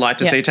 who would you like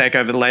to see take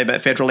over the Labor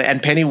federally?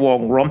 And Penny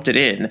Wong romped it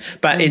in.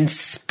 But in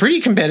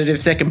pretty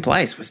competitive second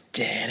place was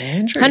Dan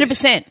Andrews.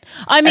 100%.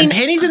 I mean, and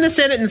Penny's in the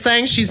Senate and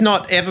saying she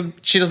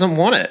doesn't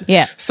want it.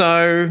 Yeah.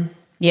 So.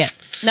 Yeah.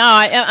 No,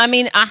 I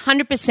mean,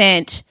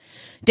 100%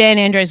 Dan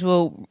Andrews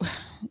will,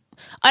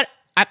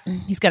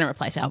 he's going to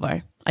replace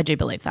Albo. I do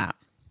believe that.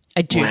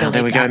 Believe that.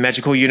 There we go,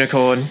 magical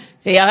unicorn.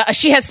 Yeah,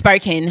 she has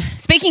spoken.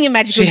 Speaking of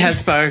magical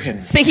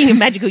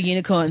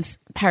unicorns,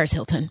 Paris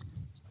Hilton.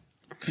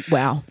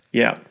 Wow.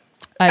 Yeah.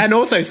 And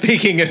also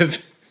speaking of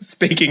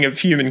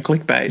human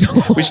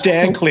clickbait, which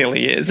Dan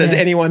clearly is, as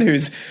anyone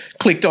who's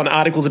clicked on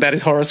articles about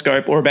his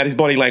horoscope or about his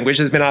body language,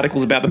 there's been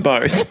articles about them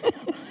both.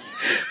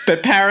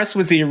 But Paris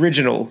was the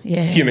original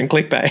human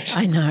clickbait.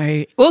 I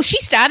know. Well, she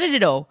started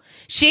it all.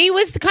 She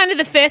was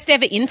the first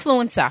ever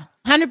influencer.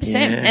 100%.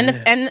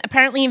 Yeah. And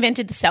apparently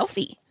invented the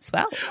selfie as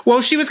well.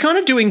 Well, she was kind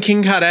of doing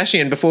Kim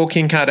Kardashian before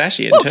Kim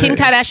Kardashian too. Kim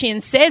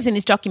Kardashian says in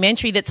this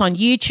documentary that's on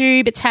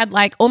YouTube, it's had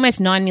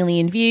almost 9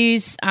 million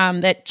views,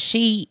 that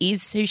she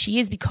is who she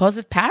is because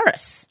of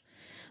Paris.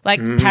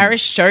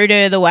 Paris showed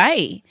her the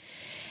way.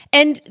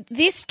 And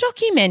this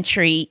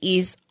documentary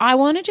is, I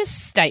want to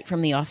just state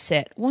from the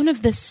offset, one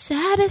of the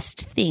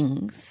saddest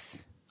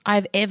things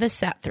I've ever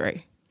sat through.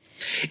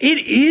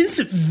 It is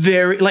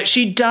very,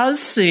 she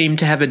does seem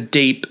to have a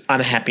deep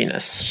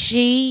unhappiness.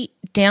 She,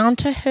 down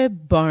to her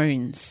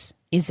bones,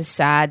 is a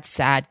sad,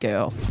 sad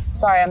girl.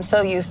 Sorry, I'm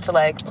so used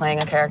to playing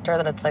a character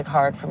that it's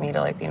hard for me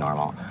to be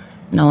normal.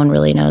 No one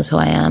really knows who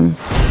I am.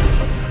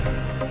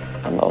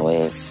 I'm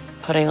always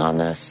putting on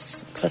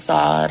this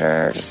facade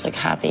or just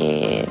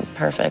happy,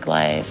 perfect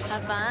life.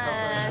 Have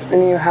fun.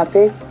 And you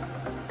happy?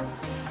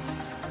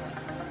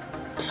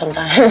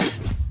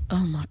 Sometimes.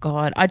 Oh my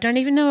God, I don't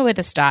even know where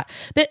to start.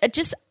 But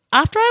just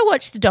after I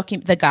watched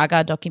the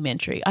Gaga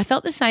documentary, I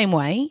felt the same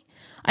way.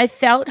 I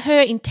felt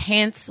her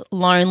intense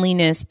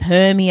loneliness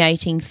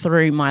permeating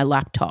through my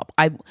laptop.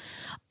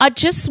 I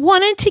just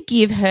wanted to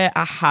give her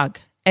a hug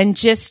and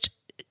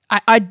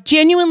I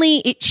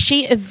genuinely,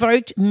 she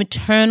evoked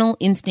maternal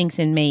instincts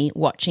in me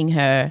watching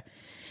her.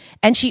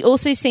 And she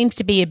also seems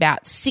to be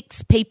about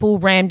 6 people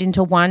rammed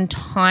into one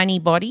tiny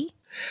body.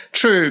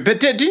 True,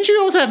 but didn't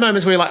you also have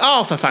moments where you're like,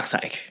 oh, for fuck's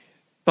sake?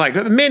 Like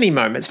many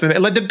moments for me.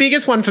 Like the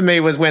biggest one for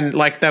me was when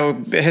like her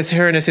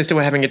and her sister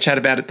were having a chat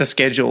about the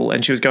schedule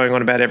and she was going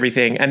on about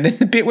everything. And then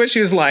the bit where she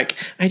was like,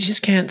 I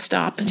just can't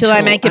stop until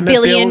I make I'm $1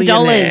 billion.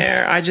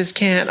 I just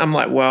can't. I'm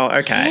like, well,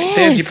 okay,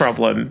 there's your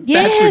problem.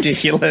 Yes. That's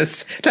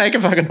ridiculous. Take a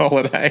fucking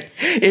holiday.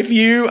 If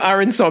you are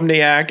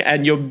insomniac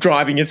and you're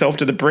driving yourself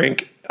to the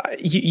brink,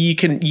 you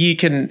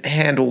can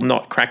handle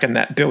not cracking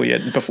that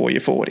billion before you're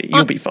 40.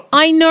 You'll be fine.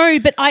 I know,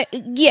 but I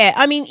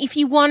mean, if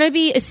you want to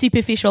be a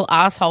superficial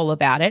asshole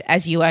about it,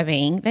 as you are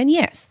being, then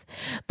yes.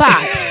 But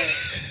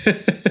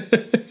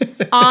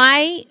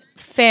I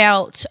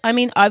felt, I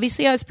mean,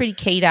 obviously I was pretty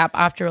keyed up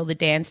after all the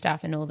Dan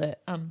stuff and all the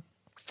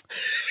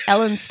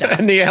Ellen stuff.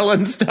 And the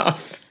Ellen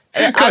stuff.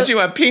 Because you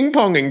are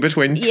ping-ponging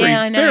between three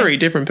very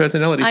different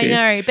personalities here.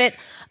 I know, but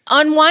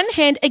on one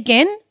hand,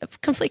 again,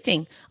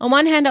 conflicting. On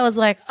one hand, I was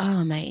like,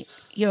 oh, mate,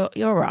 you're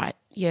right.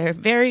 You're a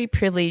very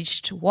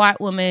privileged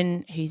white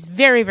woman who's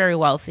very, very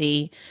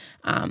wealthy,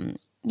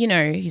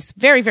 who's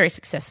very, very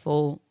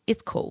successful.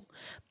 It's cool.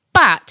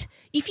 But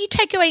if you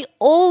take away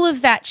all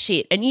of that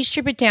shit and you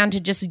strip it down to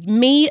just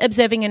me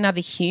observing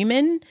another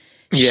human,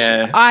 she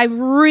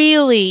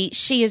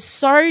is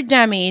so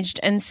damaged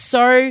and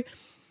so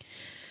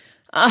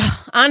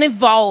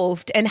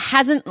unevolved and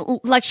hasn't,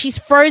 like, she's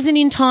frozen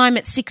in time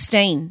at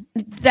 16.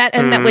 That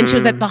when she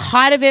was at the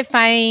height of her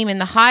fame and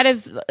the height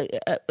of,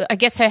 I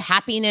guess, her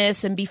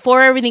happiness, and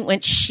before everything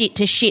went shit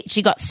to shit,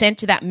 she got sent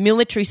to that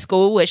military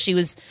school where she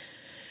was,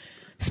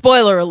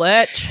 spoiler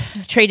alert,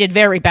 treated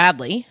very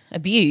badly,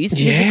 abused,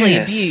 physically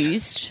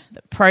abused,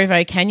 the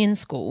Provo Canyon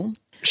School.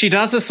 She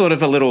does a sort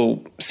of a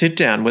little sit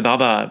down with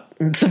other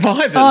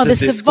survivors of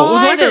this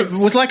survivors.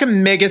 school. It was like a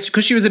mega,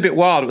 because she was a bit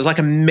wild, it was like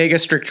a mega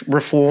strict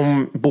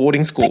reform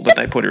boarding school that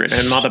they put her in.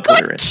 Her mother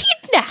put her in. She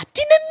got kidnapped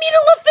in the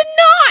middle of the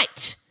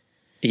night.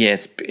 Yeah,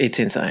 it's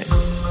insane.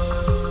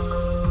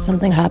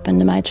 Something happened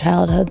to my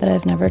childhood that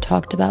I've never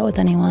talked about with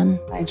anyone.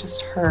 I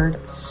just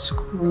heard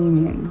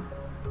screaming,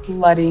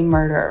 bloody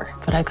murder.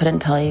 But I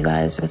couldn't tell you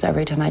guys because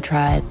every time I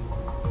tried,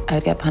 I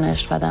would get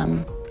punished by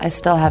them. I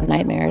still have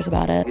nightmares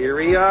about it. Here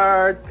we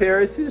are at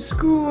Paris'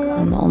 school.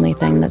 And the only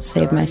thing that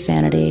saved my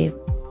sanity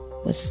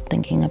was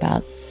thinking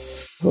about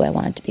who I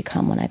wanted to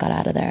become when I got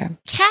out of there.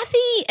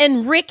 Kathy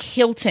and Rick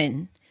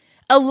Hilton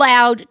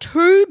allowed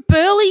two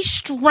burly,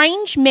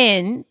 strange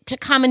men to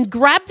come and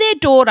grab their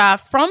daughter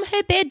from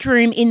her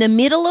bedroom in the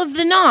middle of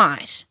the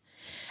night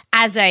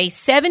as a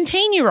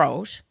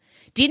 17-year-old,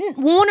 didn't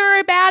warn her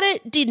about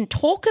it, didn't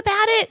talk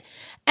about it,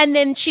 and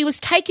then she was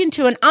taken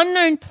to an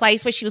unknown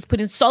place where she was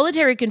put in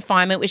solitary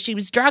confinement, where she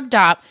was drugged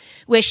up,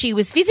 where she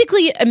was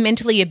physically and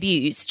mentally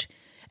abused.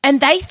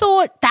 And they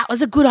thought that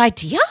was a good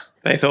idea?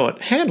 They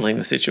thought, handling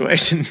the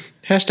situation.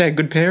 Hashtag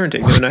good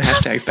parenting. There were no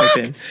hashtags back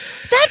then.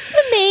 That for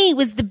me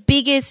was the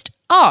biggest,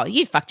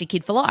 you fucked your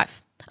kid for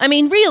life. I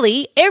mean,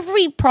 really,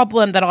 every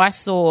problem that I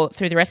saw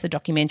through the rest of the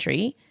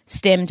documentary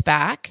stemmed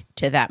back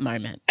to that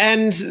moment.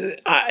 And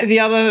the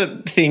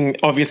other thing,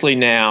 obviously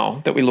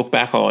now that we look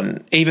back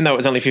on, even though it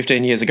was only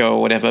 15 years ago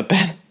or whatever,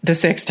 but the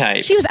sex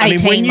tape. She was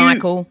 18,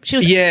 Michael. She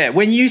was. Yeah,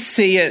 when you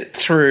see it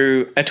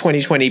through a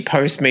 2020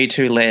 post-Me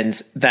Too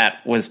lens,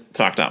 that was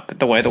fucked up.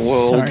 The way the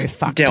world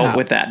dealt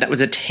with that. That was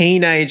a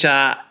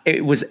teenager.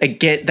 It was,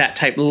 again, that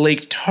tape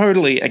leaked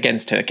totally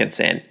against her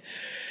consent.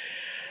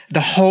 The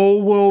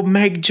whole world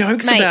made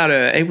jokes about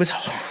her. It was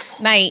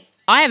horrible. Mate,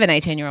 I have an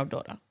 18-year-old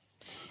daughter.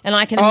 And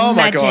I can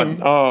imagine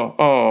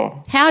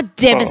how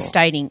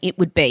devastating it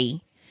would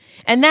be.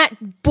 And that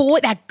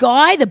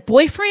guy, the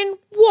boyfriend,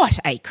 what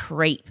a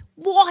creep.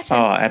 What an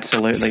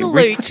absolutely.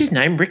 absolute. What's his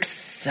name? Rick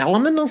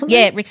Salomon or something?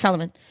 Yeah, Rick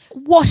Salomon.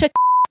 What a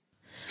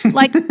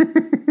like,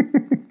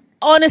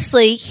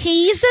 honestly,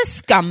 he's a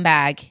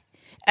scumbag.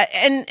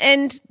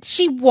 And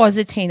she was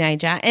a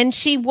teenager, and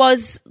she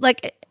was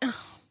like...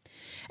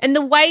 And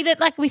the way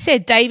that, like we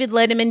said, David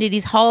Letterman did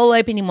his whole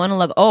opening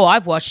monologue,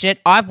 I've watched it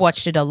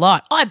a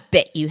lot. I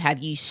bet you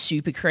have, you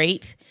super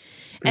creep.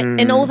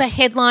 And all the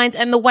headlines,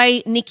 and the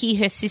way Nikki,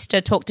 her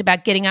sister, talked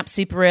about getting up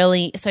super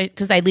early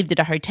because they lived at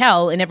a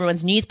hotel and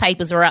everyone's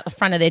newspapers were out the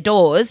front of their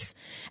doors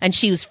and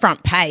she was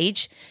front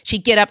page.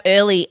 She'd get up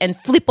early and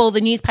flip all the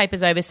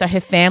newspapers over so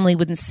her family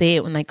wouldn't see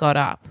it when they got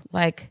up.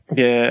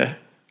 Yeah.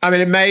 I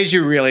mean, it made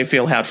you really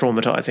feel how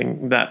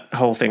traumatizing that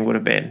whole thing would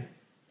have been.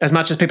 As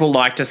much as people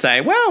like to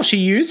say, well, she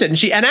used it.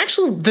 And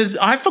actually,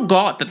 I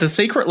forgot that The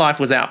Secret Life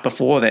was out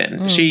before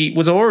then. She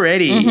was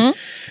already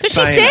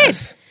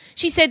famous.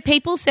 She said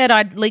people said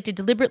I'd leaked it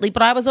deliberately,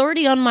 but I was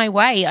already on my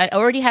way. I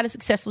already had a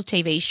successful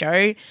TV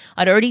show.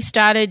 I'd already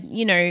started,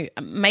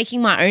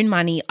 making my own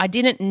money. I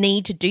didn't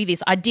need to do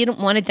this. I didn't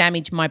want to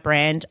damage my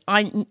brand.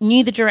 I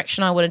knew the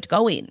direction I wanted to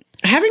go in.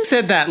 Having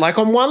said that, like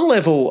on one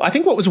level, I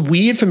think what was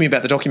weird for me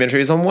about the documentary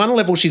is on one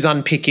level she's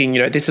unpicking,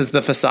 this is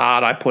the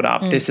facade I put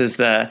up, this is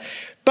the...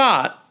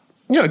 But,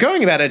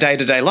 going about her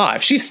day-to-day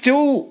life, she's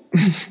still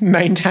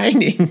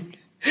maintaining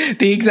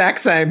the exact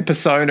same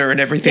persona and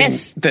everything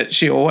that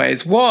she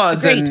always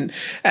was. Agreed.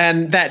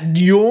 And that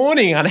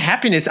yawning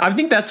unhappiness, I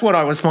think that's what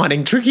I was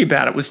finding tricky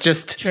about it was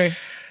just... True.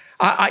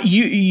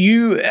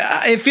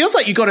 it feels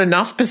like you got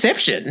enough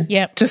perception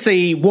to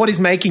see what is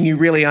making you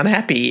really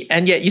unhappy,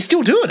 and yet you're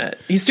still doing it.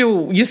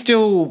 You're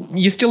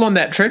still on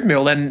that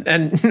treadmill, and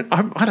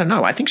I don't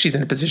know. I think she's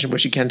in a position where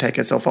she can take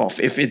herself off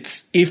if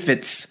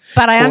it's.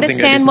 But I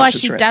understand why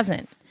she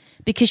doesn't,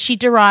 because she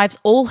derives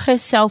all her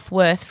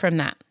self-worth from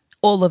that,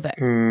 all of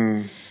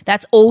it.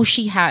 That's all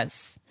she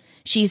has.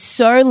 She's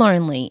so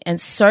lonely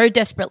and so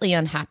desperately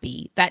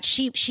unhappy that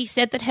she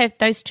said that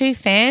those two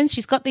fans,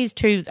 she's got these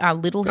two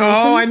little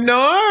Hiltons. Oh, I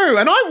know.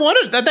 And I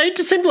wanted – they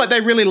just seemed like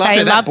they really loved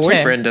her. That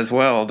boyfriend as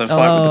well, the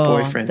fight with the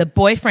boyfriend. The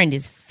boyfriend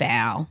is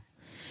foul.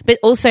 But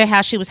also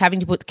how she was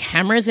having to put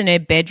cameras in her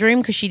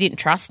bedroom because she didn't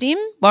trust him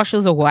while she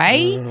was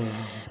away.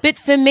 But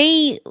for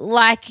me,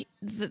 like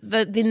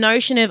the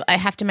notion of I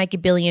have to make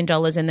 $1 billion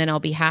and then I'll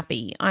be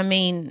happy, I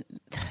mean,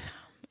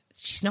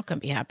 she's not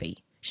going to be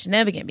happy. She's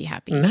never going to be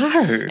happy.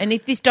 No. And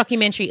if this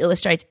documentary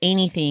illustrates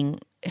anything,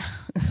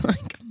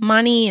 like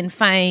money and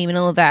fame and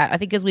all of that, I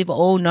think as we've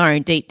all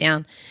known deep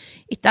down,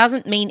 it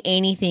doesn't mean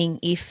anything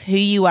if who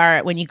you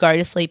are when you go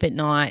to sleep at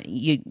night,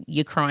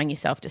 you're crying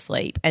yourself to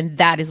sleep. And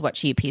that is what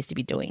she appears to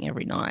be doing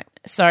every night.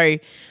 So,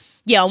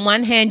 yeah, on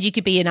one hand, you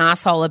could be an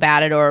asshole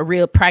about it or a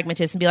real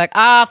pragmatist and be like,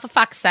 for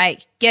fuck's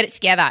sake, get it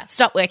together,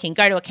 stop working,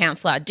 go to a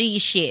counsellor, do your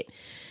shit.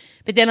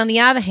 But then on the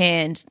other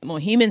hand, the more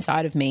human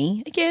side of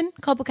me, again,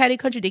 complicated,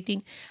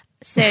 contradicting,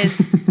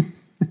 says,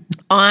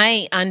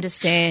 I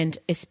understand,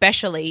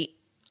 especially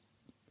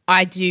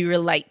I do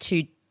relate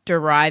to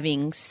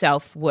deriving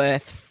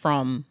self-worth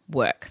from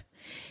work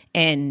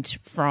and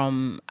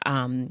from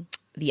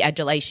the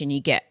adulation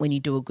you get when you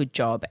do a good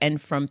job and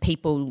from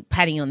people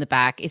patting you on the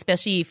back,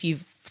 especially if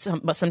you've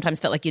sometimes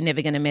felt like you're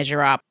never going to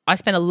measure up. I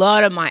spent a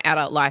lot of my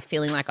adult life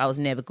feeling like I was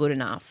never good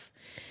enough.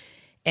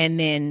 And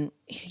then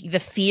the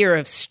fear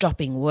of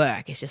stopping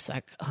work is just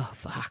like, oh,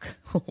 fuck,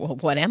 well,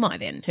 what am I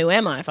then? Who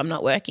am I if I'm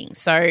not working?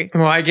 So,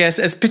 well, I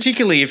guess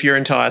particularly if your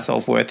entire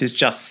self-worth is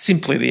just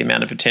simply the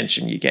amount of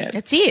attention you get.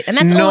 That's it. And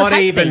that's all it has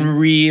not even been.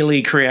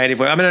 really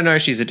creative work. I mean, I know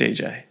she's a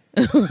DJ.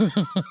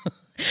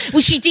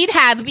 Well, she did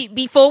have,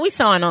 before we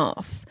sign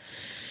off,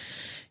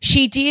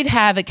 she did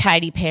have a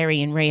Katy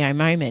Perry and Rio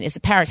moment. It's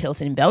a Paris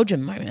Hilton in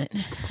Belgium moment.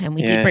 And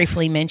we did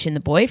briefly mention the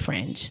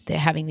boyfriend. They're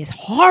having this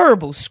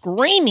horrible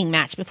screaming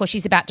match before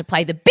she's about to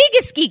play the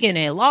biggest gig in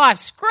her life,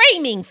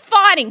 screaming,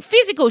 fighting,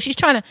 physical. She's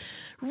trying to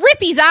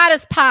rip his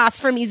artist pass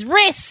from his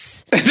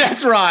wrists.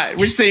 That's right,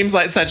 which seems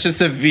like such a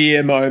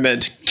severe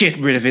moment. Get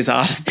rid of his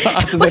artist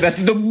pass. Like that's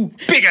the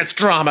biggest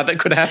drama that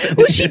could happen.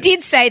 Well, she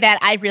did say that.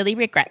 I really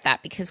regret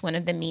that because one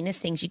of the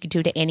meanest things you could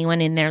do to anyone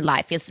in their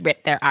life is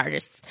rip their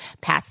artist's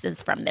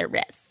passes from their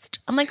wrist.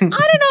 I'm like, I don't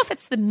know if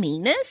it's the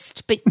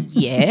meanest, but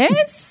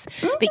yes.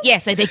 But yeah,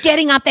 so they're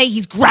getting up there.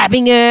 He's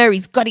grabbing her.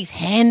 He's got his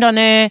hand on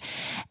her.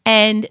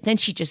 And then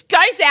she just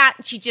goes out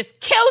and she just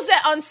kills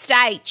it on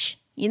stage,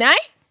 you know?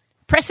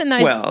 Pressing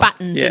those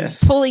buttons and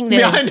pulling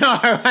them. Yeah,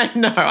 I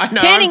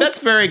know. That's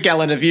very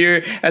gallant of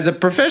you as a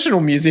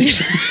professional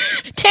musician.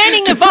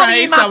 Turning to the volume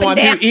praise up someone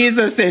and down. who is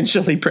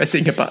essentially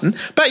pressing a button.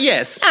 But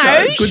yes,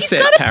 good she's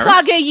set, got to Paris.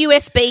 plug her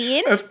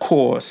USB in. Of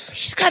course.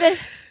 She's got to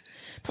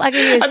plug her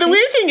USB. The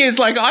weird thing is,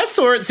 like, I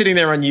saw it sitting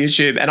there on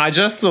YouTube and I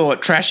just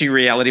thought trashy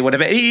reality,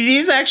 whatever. It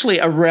is actually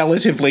a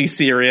relatively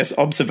serious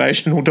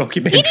observational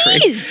documentary.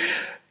 It is.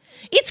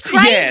 It's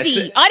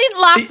crazy. Yes. I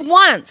didn't laugh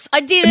once.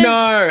 I didn't.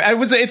 No,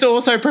 it's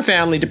also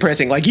profoundly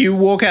depressing. Like you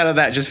walk out of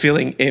that just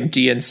feeling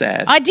empty and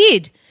sad. I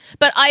did.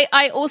 But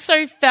I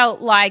also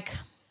felt like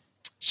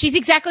she's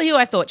exactly who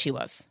I thought she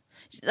was.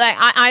 Like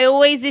I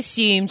always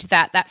assumed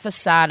that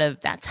facade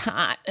of that's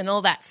heart and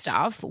all that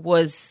stuff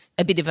was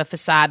a bit of a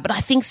facade. But I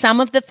think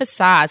some of the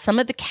facade, some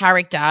of the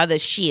character, the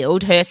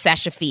shield, her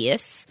Sasha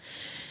Fierce,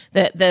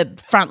 the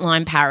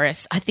frontline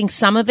Paris, I think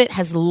some of it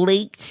has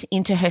leaked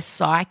into her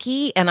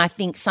psyche and I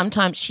think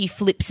sometimes she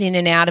flips in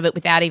and out of it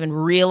without even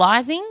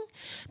realising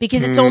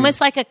because it's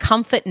almost like a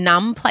comfort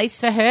numb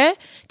place for her.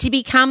 To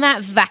become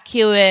that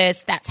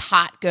vacuous, that's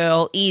heart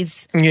girl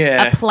is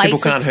a place people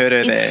can't hurt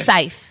her there. It's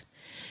safe.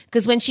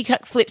 Because when she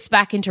flips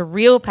back into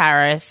real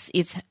Paris,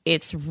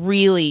 it's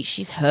really,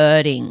 she's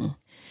hurting.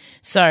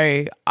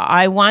 So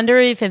I wonder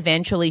if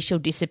eventually she'll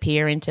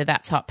disappear into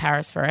that's hot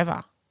Paris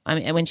forever. I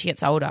mean, when she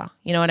gets older,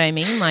 you know what I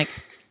mean? Like,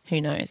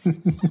 who knows?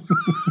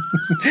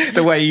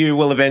 The way you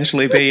will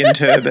eventually be in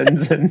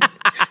turbans and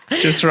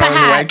just throwing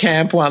away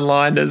camp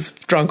one-liners,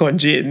 drunk on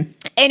gin.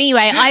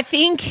 Anyway, I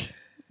think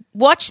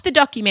watch the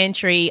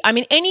documentary. I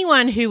mean,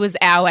 anyone who was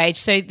our age.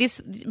 So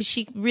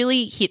she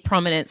really hit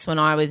prominence when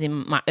I was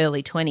in my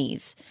early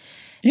 20s.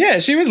 Yeah,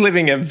 she was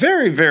living a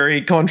very,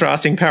 very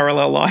contrasting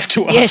parallel life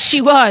to us. Yes,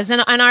 she was.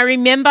 And I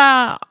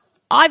remember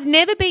I've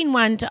never been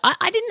one to –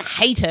 I didn't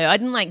hate her. I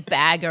didn't like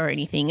bag her or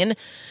anything. And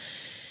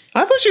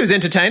I thought she was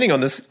entertaining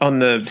on the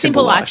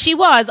Simple Life. She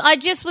was. I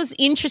just was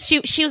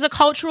interested. She was a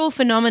cultural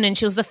phenomenon.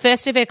 She was the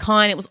first of her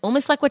kind. It was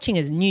almost like watching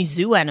a new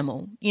zoo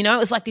animal. You know, it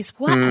was like this,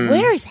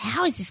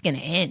 how is this going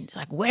to end?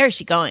 Like, where is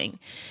she going?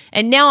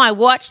 And now I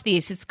watch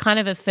this, it's kind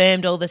of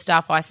affirmed all the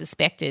stuff I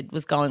suspected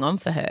was going on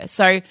for her.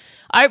 So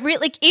I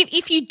really,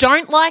 if you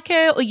don't like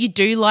her or you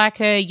do like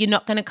her, you're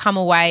not going to come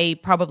away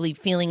probably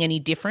feeling any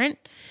different.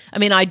 I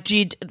mean, I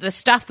did the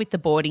stuff with the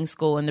boarding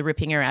school and the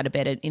ripping her out of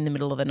bed in the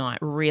middle of the night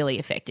really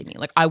affected me.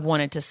 Like, I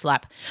wanted to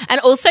slap. And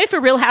also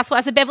for Real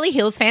Housewives of Beverly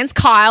Hills fans,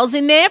 Kyle's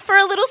in there for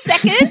a little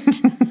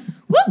second.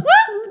 Woo,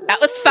 woo. That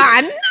was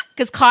fun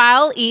because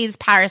Kyle is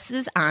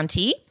Paris's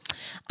auntie.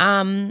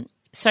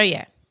 So,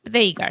 yeah, but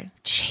there you go.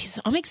 Jeez,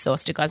 I'm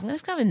exhausted, guys. I'm going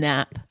to have a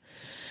nap.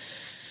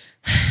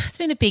 It's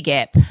been a big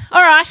ep.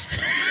 All right.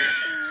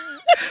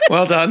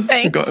 Well done.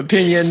 Thanks. You've got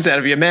opinions out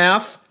of your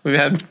mouth. We've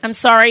had I'm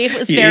sorry if it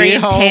was very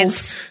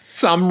intense.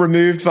 Some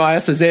removed via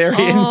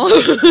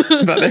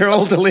cesarean, but they're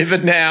all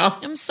delivered now.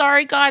 I'm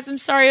sorry, guys. I'm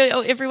sorry,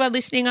 everyone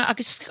listening.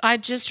 I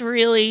just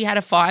really had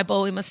a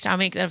fireball in my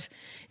stomach that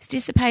it's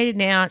dissipated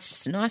now. It's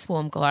just a nice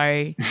warm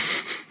glow.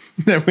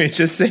 Then we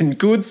just send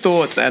good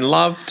thoughts and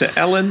love to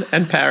Ellen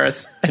and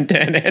Paris and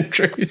Dan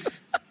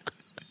Andrews.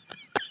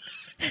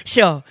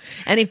 Sure.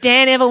 And if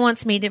Dan ever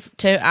wants me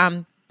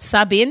to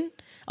sub in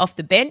off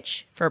the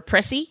bench for a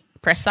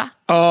presser.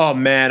 Oh,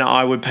 man,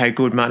 I would pay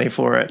good money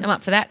for it. I'm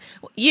up for that.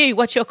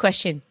 What's your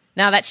question?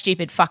 No, that's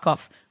stupid. Fuck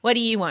off. What do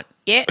you want?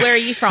 Yeah, where are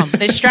you from?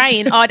 The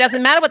Australian. Oh, it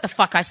doesn't matter what the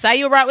fuck I say.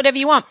 You'll write whatever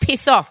you want.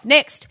 Piss off.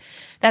 Next.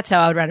 That's how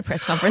I would run a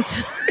press conference.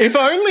 If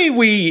only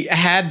we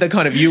had the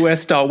kind of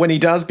US style, when he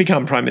does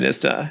become Prime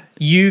Minister,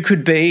 you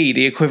could be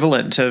the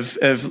equivalent of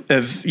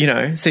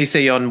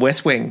CC on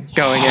West Wing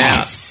going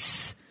out.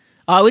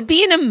 I would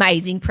be an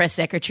amazing press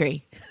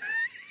secretary.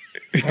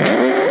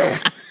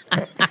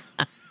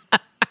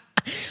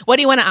 What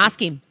do you want to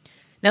ask him?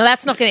 Now,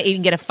 that's not going to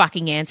even get a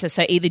fucking answer,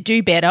 so either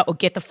do better or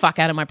get the fuck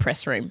out of my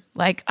press room.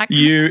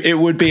 It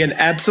would be an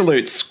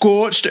absolute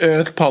scorched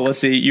earth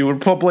policy. You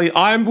would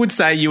I would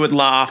say you would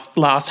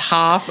last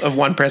half of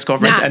one press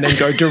conference and then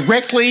go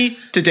directly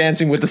to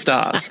Dancing with the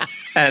Stars.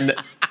 And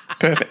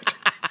perfect.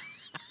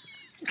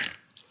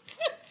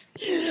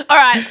 All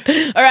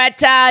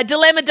right.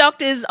 Dilemma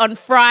Doctors on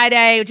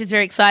Friday, which is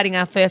very exciting,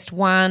 our first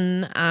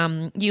one.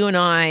 You and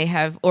I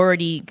have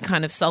already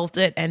kind of solved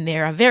it, and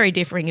there are very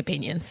differing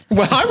opinions.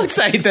 Well, I would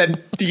say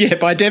that,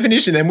 by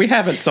definition, then we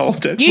haven't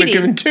solved it. We've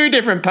given two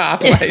different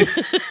pathways.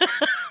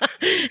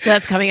 So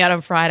that's coming out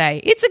on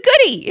Friday. It's a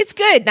goodie. It's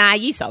good. Nah,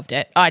 you solved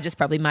it. I just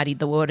probably muddied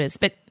the waters.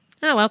 But,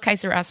 oh well, que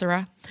sera,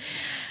 sera.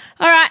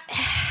 All right.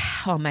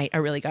 Oh, mate, I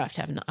really go have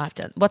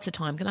to. What's the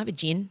time? Can I have a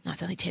gin? No,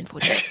 it's only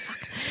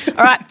 10:40.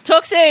 All right,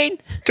 talk soon.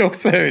 Talk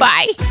soon.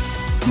 Bye.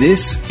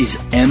 This is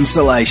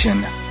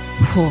Emsolation.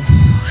 How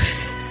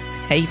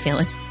are you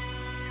feeling?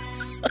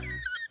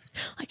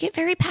 I get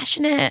very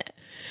passionate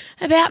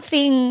about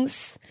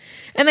things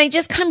and they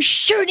just come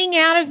shooting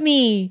out of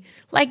me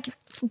like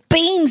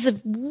beams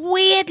of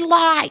weird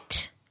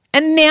light.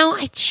 And now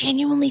I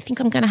genuinely think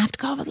I'm going to have to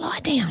go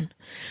lie down.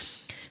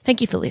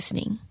 Thank you for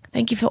listening.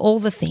 Thank you for all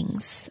the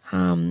things.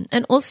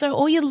 And also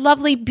all your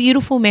lovely,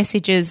 beautiful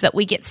messages that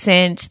we get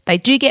sent. They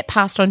do get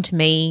passed on to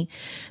me.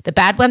 The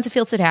bad ones are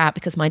filtered out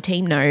because my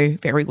team know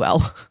very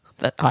well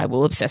that I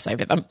will obsess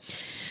over them.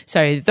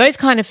 So those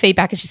kind of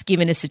feedback is just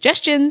given as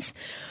suggestions,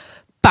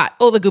 but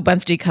all the good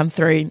ones do come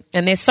through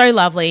and they're so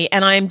lovely.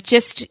 And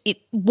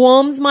it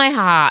warms my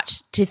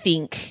heart to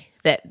think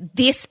that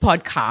this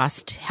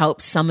podcast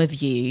helps some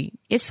of you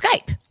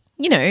escape,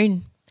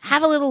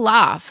 have a little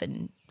laugh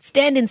and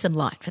stand in some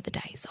light for the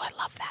day. So I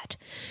love that.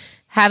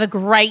 Have a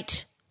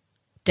great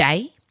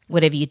day,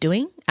 whatever you're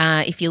doing.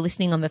 If you're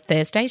listening on the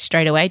Thursday,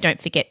 straight away, don't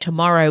forget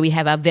tomorrow we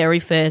have our very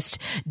first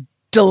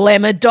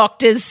Dilemma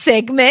Doctors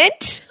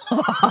segment.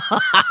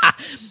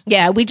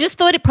 Yeah, we just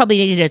thought it probably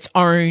needed its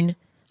own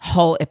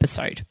whole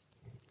episode.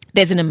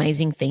 There's an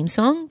amazing theme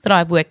song that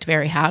I've worked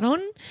very hard on.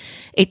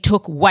 It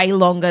took way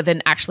longer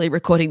than actually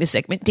recording the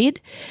segment did.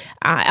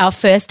 Our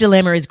first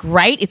dilemma is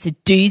great. It's a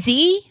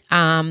doozy.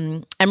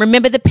 And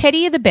remember, the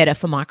pettier the better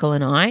for Michael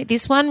and I.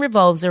 This one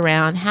revolves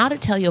around how to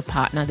tell your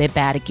partner they're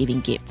bad at giving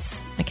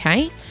gifts,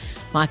 okay?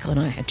 Michael and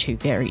I had two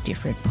very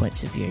different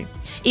points of view.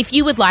 If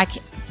you would like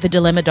the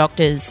Dilemma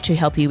Doctors to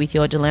help you with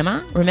your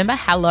dilemma, remember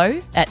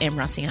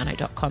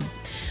hello@mrussiano.com.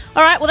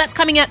 All right, well, that's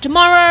coming out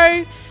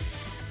tomorrow.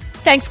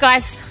 Thanks,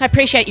 guys. I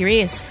appreciate your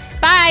ears.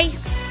 Bye.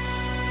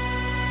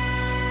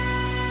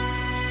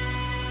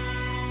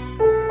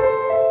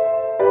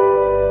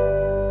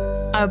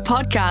 A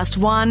Podcast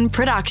One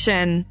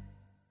production.